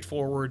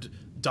straightforward,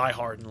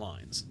 die-hard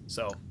lines.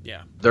 So,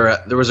 yeah. There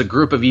was a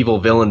group of evil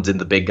villains in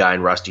the Big Guy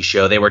and Rusty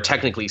show. They were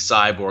technically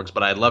cyborgs,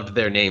 but I loved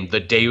their name, the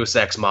Deus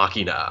Ex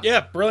Machina.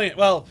 Yeah, brilliant.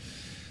 Well,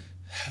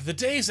 the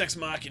Deus Ex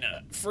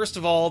Machina, first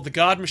of all, the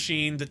God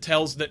Machine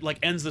that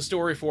ends the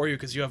story for you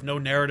because you have no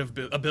narrative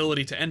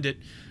ability to end it,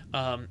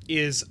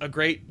 is a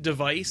great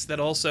device that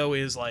also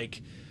is,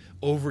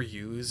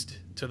 overused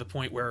to the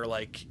point where,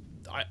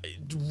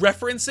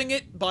 referencing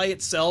it by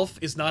itself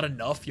is not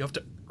enough. You have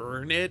to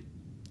earn it,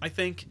 I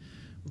think.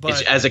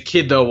 But as a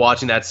kid, though,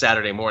 watching that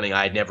Saturday morning,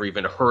 I had never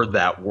even heard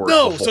that word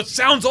before. So it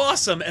sounds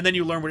awesome, and then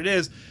you learn what it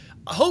is.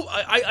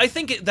 I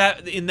think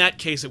that in that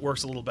case it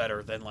works a little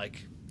better than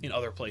in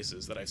other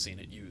places that I've seen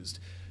it used.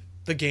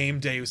 The game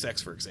Deus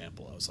Ex, for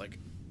example, I was like,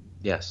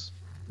 yes.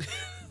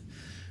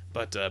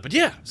 but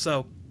yeah.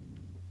 So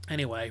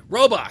anyway,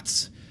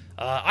 robots.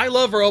 I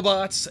love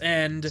robots,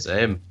 and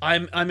same.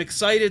 I'm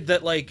excited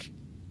that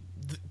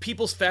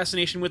people's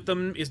fascination with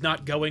them is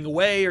not going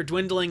away or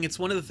dwindling. It's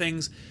one of the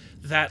things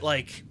that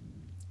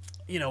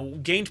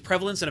gained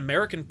prevalence in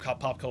American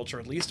pop culture,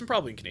 at least, and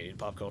probably in Canadian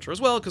pop culture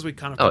as well, because we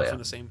kind of cut from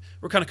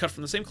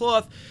the same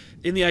cloth,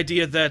 in the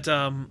idea that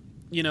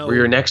we're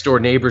your next door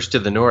neighbors to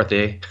the north,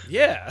 eh?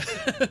 Yeah.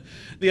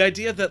 The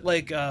idea that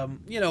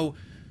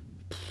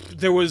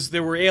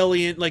there were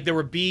alien, there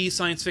were B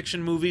science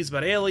fiction movies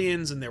about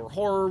aliens, and there were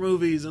horror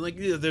movies,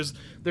 and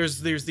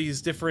there's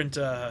these different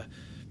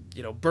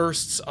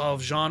bursts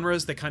of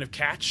genres that kind of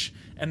catch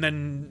and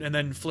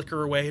then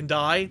flicker away and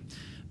die.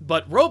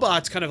 But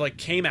robots kind of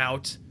came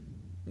out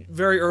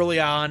very early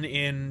on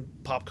in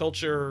pop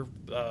culture,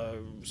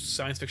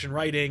 science fiction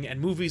writing, and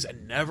movies,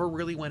 and never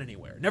really went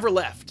anywhere. Never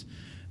left.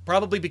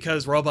 Probably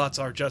because robots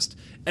are just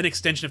an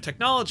extension of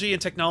technology,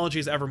 and technology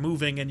is ever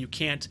moving, and you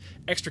can't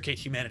extricate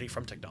humanity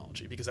from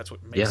technology because that's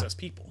what makes us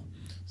people.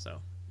 So,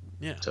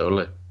 yeah.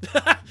 Totally.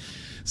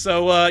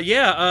 So,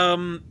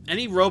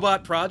 any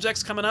robot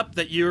projects coming up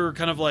that you're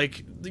kind of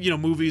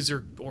movies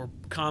or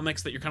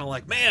comics that you're kind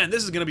of man,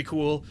 this is going to be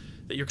cool,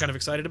 that you're kind of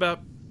excited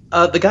about?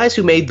 The guys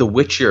who made The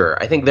Witcher,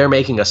 I think they're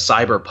making a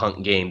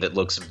cyberpunk game that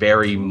looks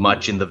very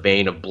much in the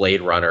vein of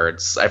Blade Runner.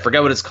 I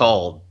forget what it's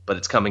called, but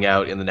it's coming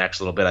out in the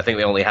next little bit. I think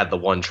they only had the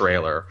one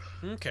trailer.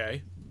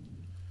 Okay.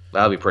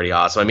 That'll be pretty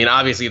awesome. I mean,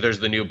 obviously there's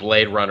the new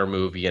Blade Runner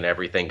movie and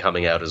everything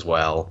coming out as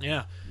well.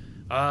 Yeah.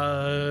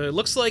 It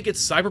looks like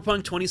it's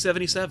Cyberpunk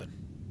 2077.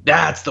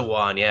 That's the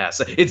one,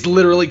 yes. It's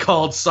literally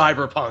called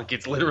Cyberpunk.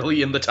 It's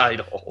literally in the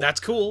title.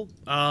 That's cool.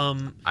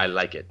 I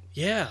like it.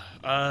 Yeah.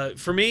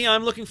 For me,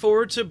 I'm looking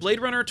forward to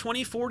Blade Runner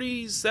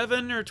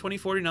 2047 or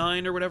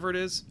 2049 or whatever it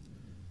is.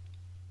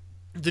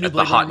 The new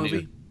Blade Runner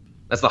movie.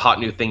 That's the hot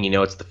new thing.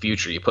 It's the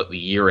future. You put the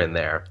year in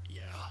there.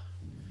 Yeah.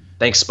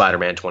 Thanks,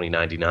 Spider-Man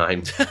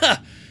 2099.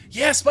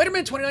 Yeah,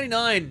 Spider-Man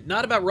 2099.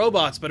 Not about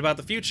robots, but about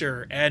the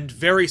future, and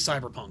very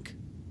cyberpunk.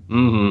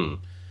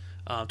 Mm-hmm.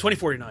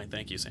 2049,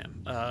 thank you,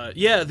 Sam. I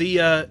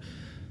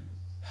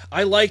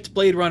liked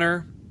Blade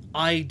Runner.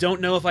 I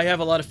don't know if I have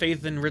a lot of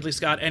faith in Ridley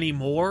Scott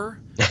anymore.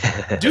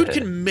 Dude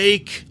can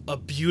make a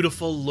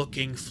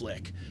beautiful-looking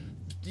flick.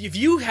 If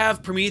you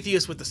have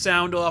Prometheus with the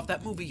sound off,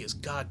 that movie is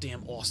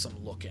goddamn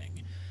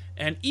awesome-looking.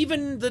 And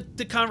even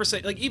the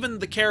conversation, even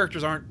the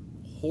characters aren't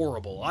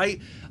horrible. I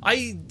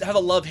have a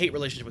love-hate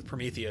relationship with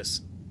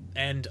Prometheus,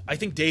 and I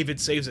think David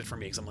saves it for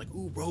me, because I'm like,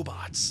 ooh,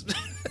 robots.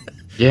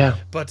 Yeah.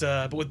 But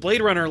with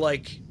Blade Runner,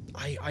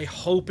 I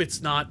hope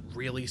it's not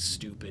really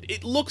stupid.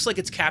 It looks like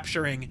it's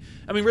capturing...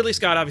 I mean, Ridley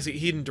Scott, obviously,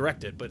 he didn't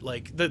direct it, but,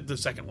 the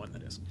second one,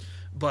 that is.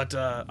 But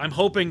I'm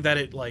hoping that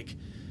it,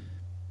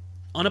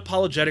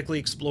 unapologetically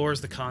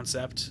explores the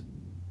concept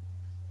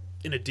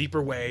in a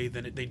deeper way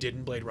than they did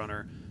in Blade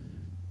Runner,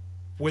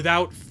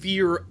 without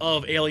fear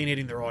of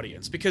alienating their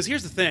audience. Because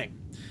here's the thing.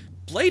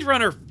 Blade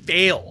Runner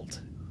failed.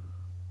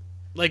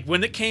 Like,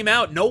 when it came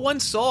out, no one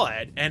saw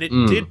it, and it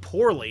did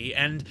poorly,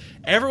 and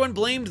everyone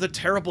blamed the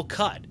terrible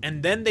cut.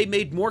 And then they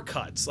made more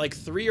cuts, like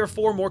 3 or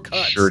 4 more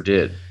cuts. Sure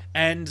did.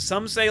 And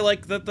some say,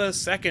 like, that the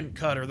second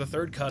cut or the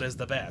third cut is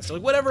the best.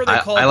 Like, whatever they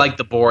call it. I like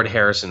the bored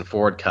Harrison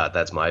Ford cut.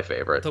 That's my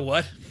favorite. The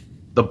what?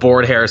 The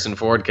bored Harrison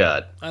Ford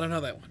cut. I don't know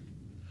that one.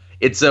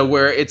 It's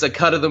a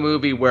cut of the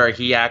movie where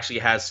he actually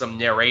has some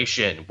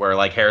narration, where,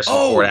 like, Harrison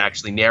Ford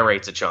actually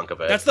narrates a chunk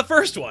of it. That's the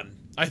first one,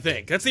 I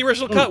think. That's the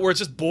original cut where it's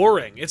just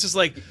boring. It's just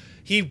like...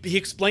 He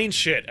explains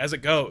shit as it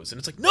goes, and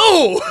it's like,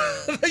 no,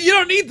 you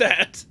don't need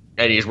that.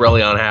 And he's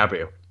really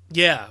unhappy.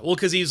 Yeah, well,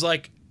 because he's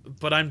like,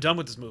 but I'm done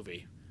with this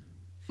movie.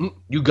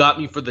 You got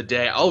me for the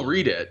day. I'll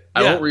read it.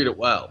 I won't read it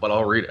well, but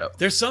I'll read it.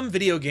 There's some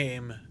video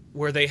game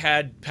where they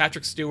had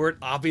Patrick Stewart,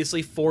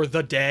 obviously for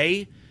the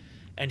day,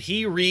 and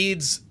he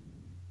reads,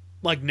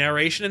 like,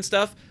 narration and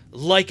stuff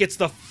like it's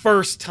the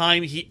first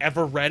time he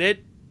ever read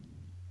it.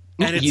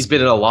 And he's been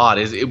in a lot.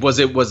 Was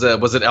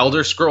it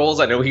Elder Scrolls?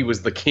 I know he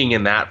was the king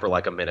in that for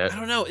like a minute. I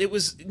don't know. It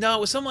was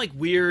some like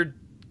weird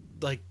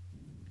like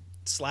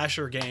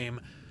slasher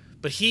game,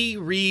 but he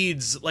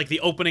reads like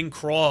the opening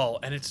crawl,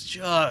 and it's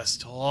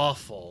just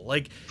awful.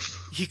 Like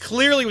he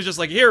clearly was just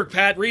like, "Here,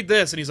 Pat, read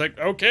this," and he's like,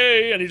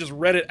 "Okay," and he just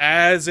read it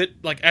as it's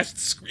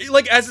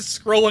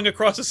scrolling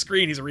across the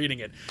screen. He's reading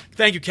it.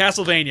 Thank you,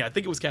 Castlevania. I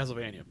think it was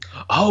Castlevania.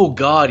 Oh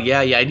God,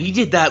 yeah, and he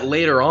did that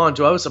later on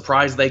too. I was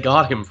surprised they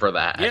got him for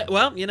that. Yeah,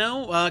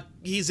 well,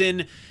 he's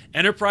in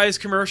Enterprise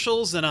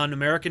commercials and on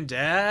American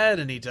Dad,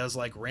 and he does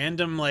like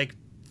random like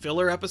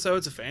filler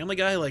episodes of Family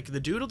Guy. Like the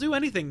dude will do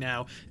anything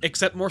now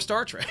except more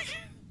Star Trek.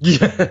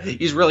 Yeah,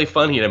 he's really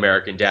funny in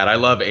American Dad. I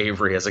love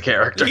Avery as a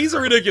character. He's a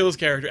ridiculous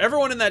character.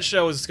 Everyone in that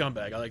show is a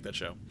scumbag. I like that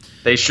show.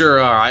 They sure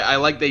are. I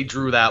like they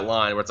drew that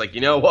line where it's like,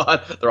 you know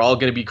what? They're all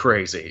going to be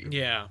crazy.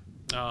 Yeah.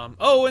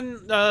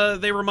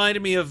 They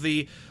reminded me of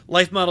the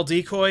life model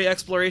decoy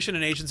exploration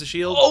in Agents of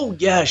S.H.I.E.L.D. Oh,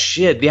 yeah,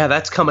 shit. Yeah,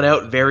 that's coming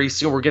out very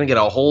soon. We're going to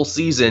get a whole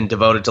season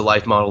devoted to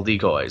life model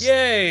decoys.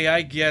 Yay,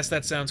 I guess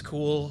that sounds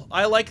cool.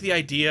 I like the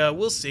idea.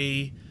 We'll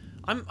see.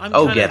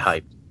 Get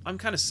hyped. I'm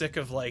kind of sick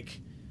of,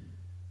 like,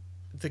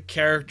 the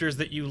characters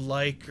that you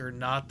like or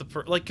not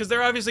because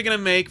they're obviously going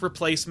to make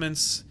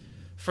replacements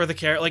for the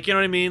character. Like, you know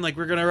what I mean? Like,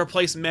 we're going to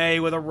replace May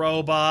with a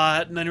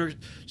robot, and then we're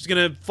just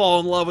going to fall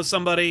in love with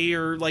somebody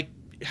or, like,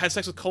 have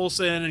sex with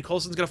Coulson, and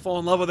Coulson's going to fall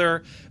in love with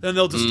her, then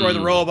they'll destroy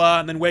the robot,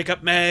 and then wake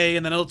up May,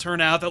 and then it'll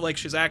turn out that, like,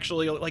 she's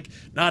actually, like,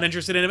 not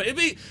interested in him.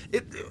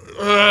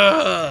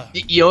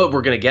 You know what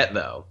we're going to get,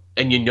 though?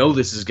 And you know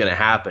this is going to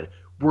happen.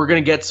 We're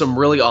going to get some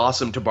really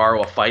awesome, to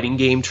borrow a fighting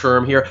game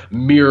term here,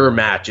 mirror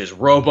matches.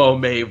 Robo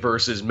May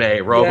versus May.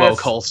 Robo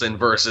Coulson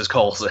versus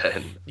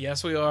Coulson.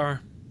 Yes, we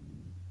are.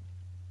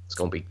 It's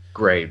going to be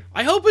great.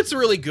 I hope it's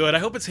really good. I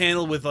hope it's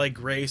handled with, like,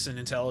 grace and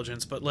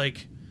intelligence, but,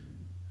 like,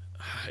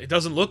 it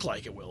doesn't look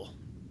like it will.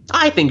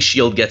 I think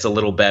S.H.I.E.L.D. gets a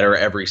little better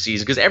every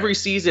season, because every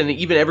season, and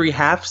even every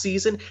half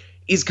season,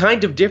 is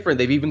kind of different.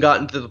 They've even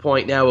gotten to the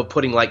point now of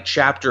putting like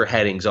chapter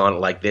headings on it,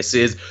 like this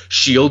is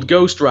S.H.I.E.L.D.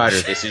 Ghost Rider,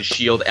 this is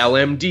S.H.I.E.L.D.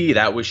 LMD,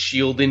 that was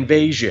S.H.I.E.L.D.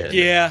 Invasion.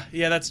 Yeah,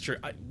 that's true.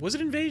 Was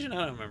it Invasion?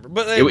 I don't remember.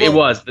 But it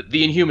was.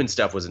 The Inhuman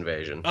stuff was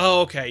Invasion.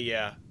 Oh, okay,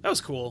 yeah. That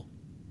was cool.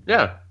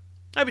 Yeah.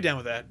 I'd be down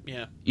with that,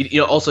 yeah.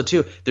 You know, also,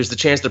 too, there's the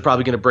chance they're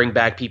probably going to bring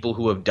back people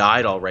who have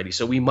died already,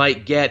 so we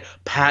might get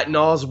Patton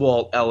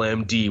Oswalt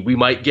LMD, we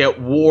might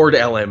get Ward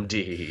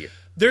LMD.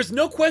 There's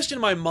no question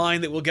in my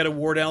mind that we'll get a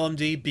Ward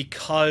LMD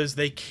because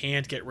they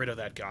can't get rid of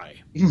that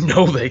guy.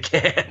 No, they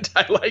can't.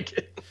 I like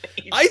it.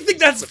 I think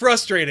that's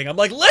frustrating. I'm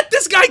like, let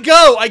this guy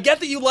go. I get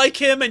that you like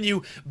him and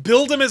you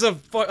build him as a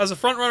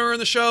front runner in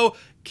the show.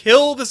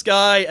 Kill this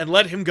guy and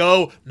let him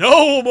go.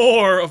 No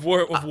more of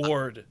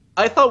Ward.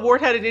 I thought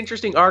Ward had an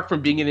interesting arc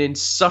from being an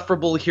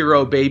insufferable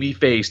hero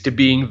babyface to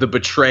being the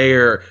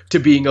betrayer to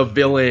being a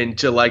villain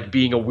to like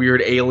being a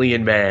weird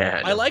alien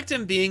man. I liked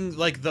him being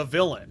like the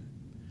villain.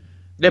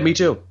 Yeah, me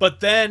too. But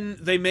then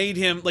they made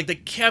him, like, they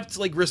kept,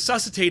 like,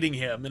 resuscitating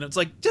him, and it's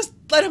like, just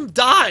let him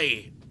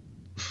die!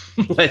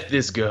 Let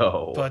this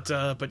go.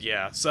 But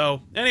yeah,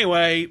 so,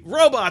 anyway,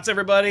 robots,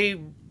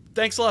 everybody!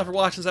 Thanks a lot for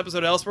watching this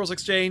episode of Elseworlds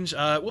Exchange.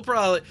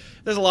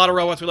 There's a lot of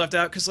robots we left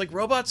out, because, like,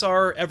 robots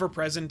are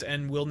ever-present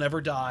and will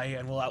never die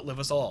and will outlive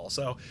us all,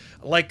 so,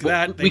 we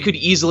could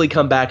easily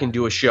come back and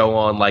do a show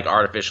on, like,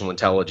 artificial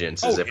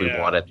intelligence, if we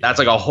wanted. That's,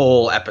 like, a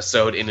whole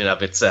episode in and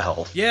of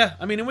itself. Yeah,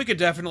 I mean, and we could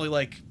definitely,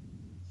 like,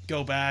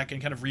 go back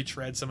and kind of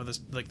retread some of this,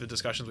 like the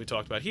discussions we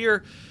talked about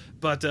here.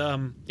 But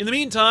in the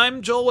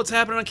meantime, Joel, what's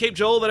happening on Cape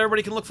Joel that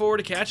everybody can look forward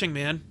to catching,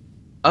 man?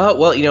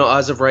 Well, you know,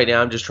 as of right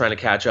now, I'm just trying to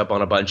catch up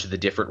on a bunch of the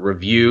different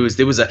reviews.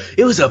 It was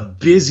a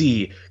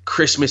busy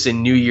Christmas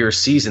and New Year's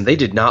season, they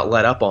did not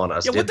let up on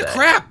us, Yeah, did what the they?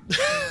 crap?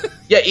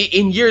 Yeah,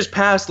 in years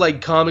past,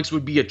 like, comics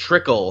would be a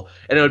trickle,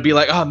 and it would be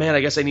like, oh man,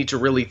 I guess I need to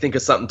really think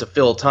of something to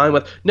fill time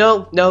with.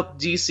 No,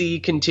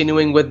 DC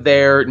continuing with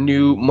their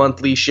new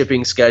monthly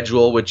shipping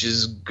schedule, which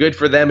is good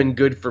for them and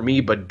good for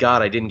me, but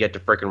God, I didn't get to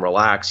frickin'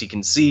 relax. You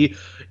can see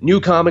new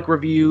comic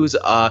reviews,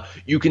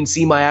 you can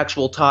see my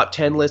actual top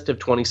 10 list of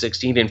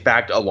 2016. In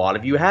fact, a lot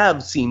of you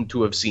have seemed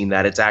to have seen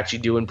that. It's actually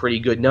doing pretty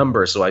good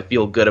numbers, so I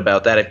feel good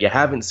about that. If you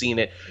haven't seen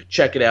it,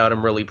 check it out.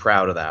 I'm really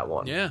proud of that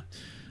one. Yeah.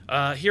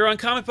 Here on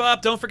Comic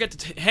Pop, don't forget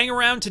to hang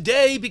around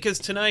today, because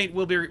tonight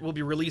we'll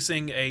be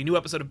releasing a new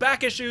episode of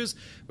Back Issues,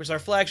 which is our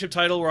flagship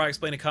title where I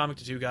explain a comic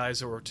to two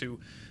guys, or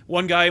to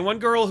one guy and one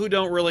girl who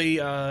don't really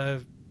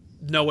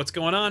know what's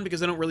going on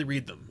because they don't really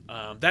read them.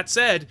 That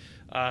said,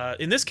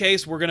 in this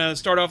case, we're going to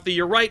start off the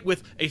year right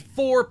with a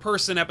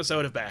 4-person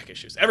episode of Back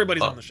Issues.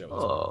 Everybody's on the show as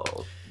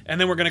well.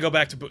 And then we're going to go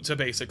back to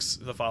basics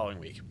the following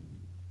week.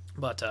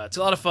 But it's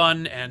a lot of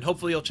fun, and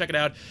hopefully you'll check it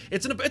out.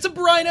 It's a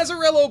Brian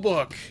Azzarello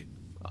book.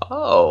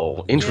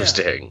 Oh,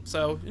 interesting. Yeah,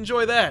 so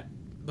enjoy that.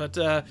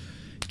 But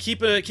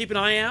keep an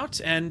eye out,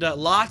 and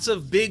lots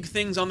of big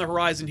things on the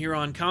horizon here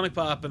on Comic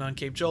Pop and on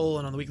Cape Joel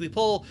and on the Weekly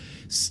Pull.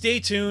 Stay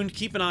tuned,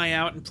 keep an eye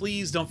out, and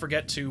please don't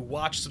forget to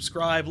watch,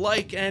 subscribe,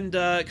 like, and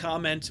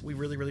comment. We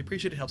really, really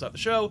appreciate it. It helps out the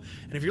show.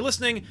 And if you're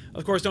listening,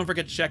 of course, don't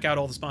forget to check out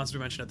all the sponsors we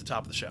mentioned at the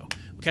top of the show.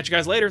 We'll catch you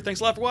guys later. Thanks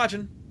a lot for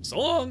watching. So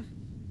long.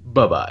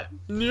 Bye-bye.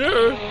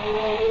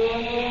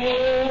 Yeah.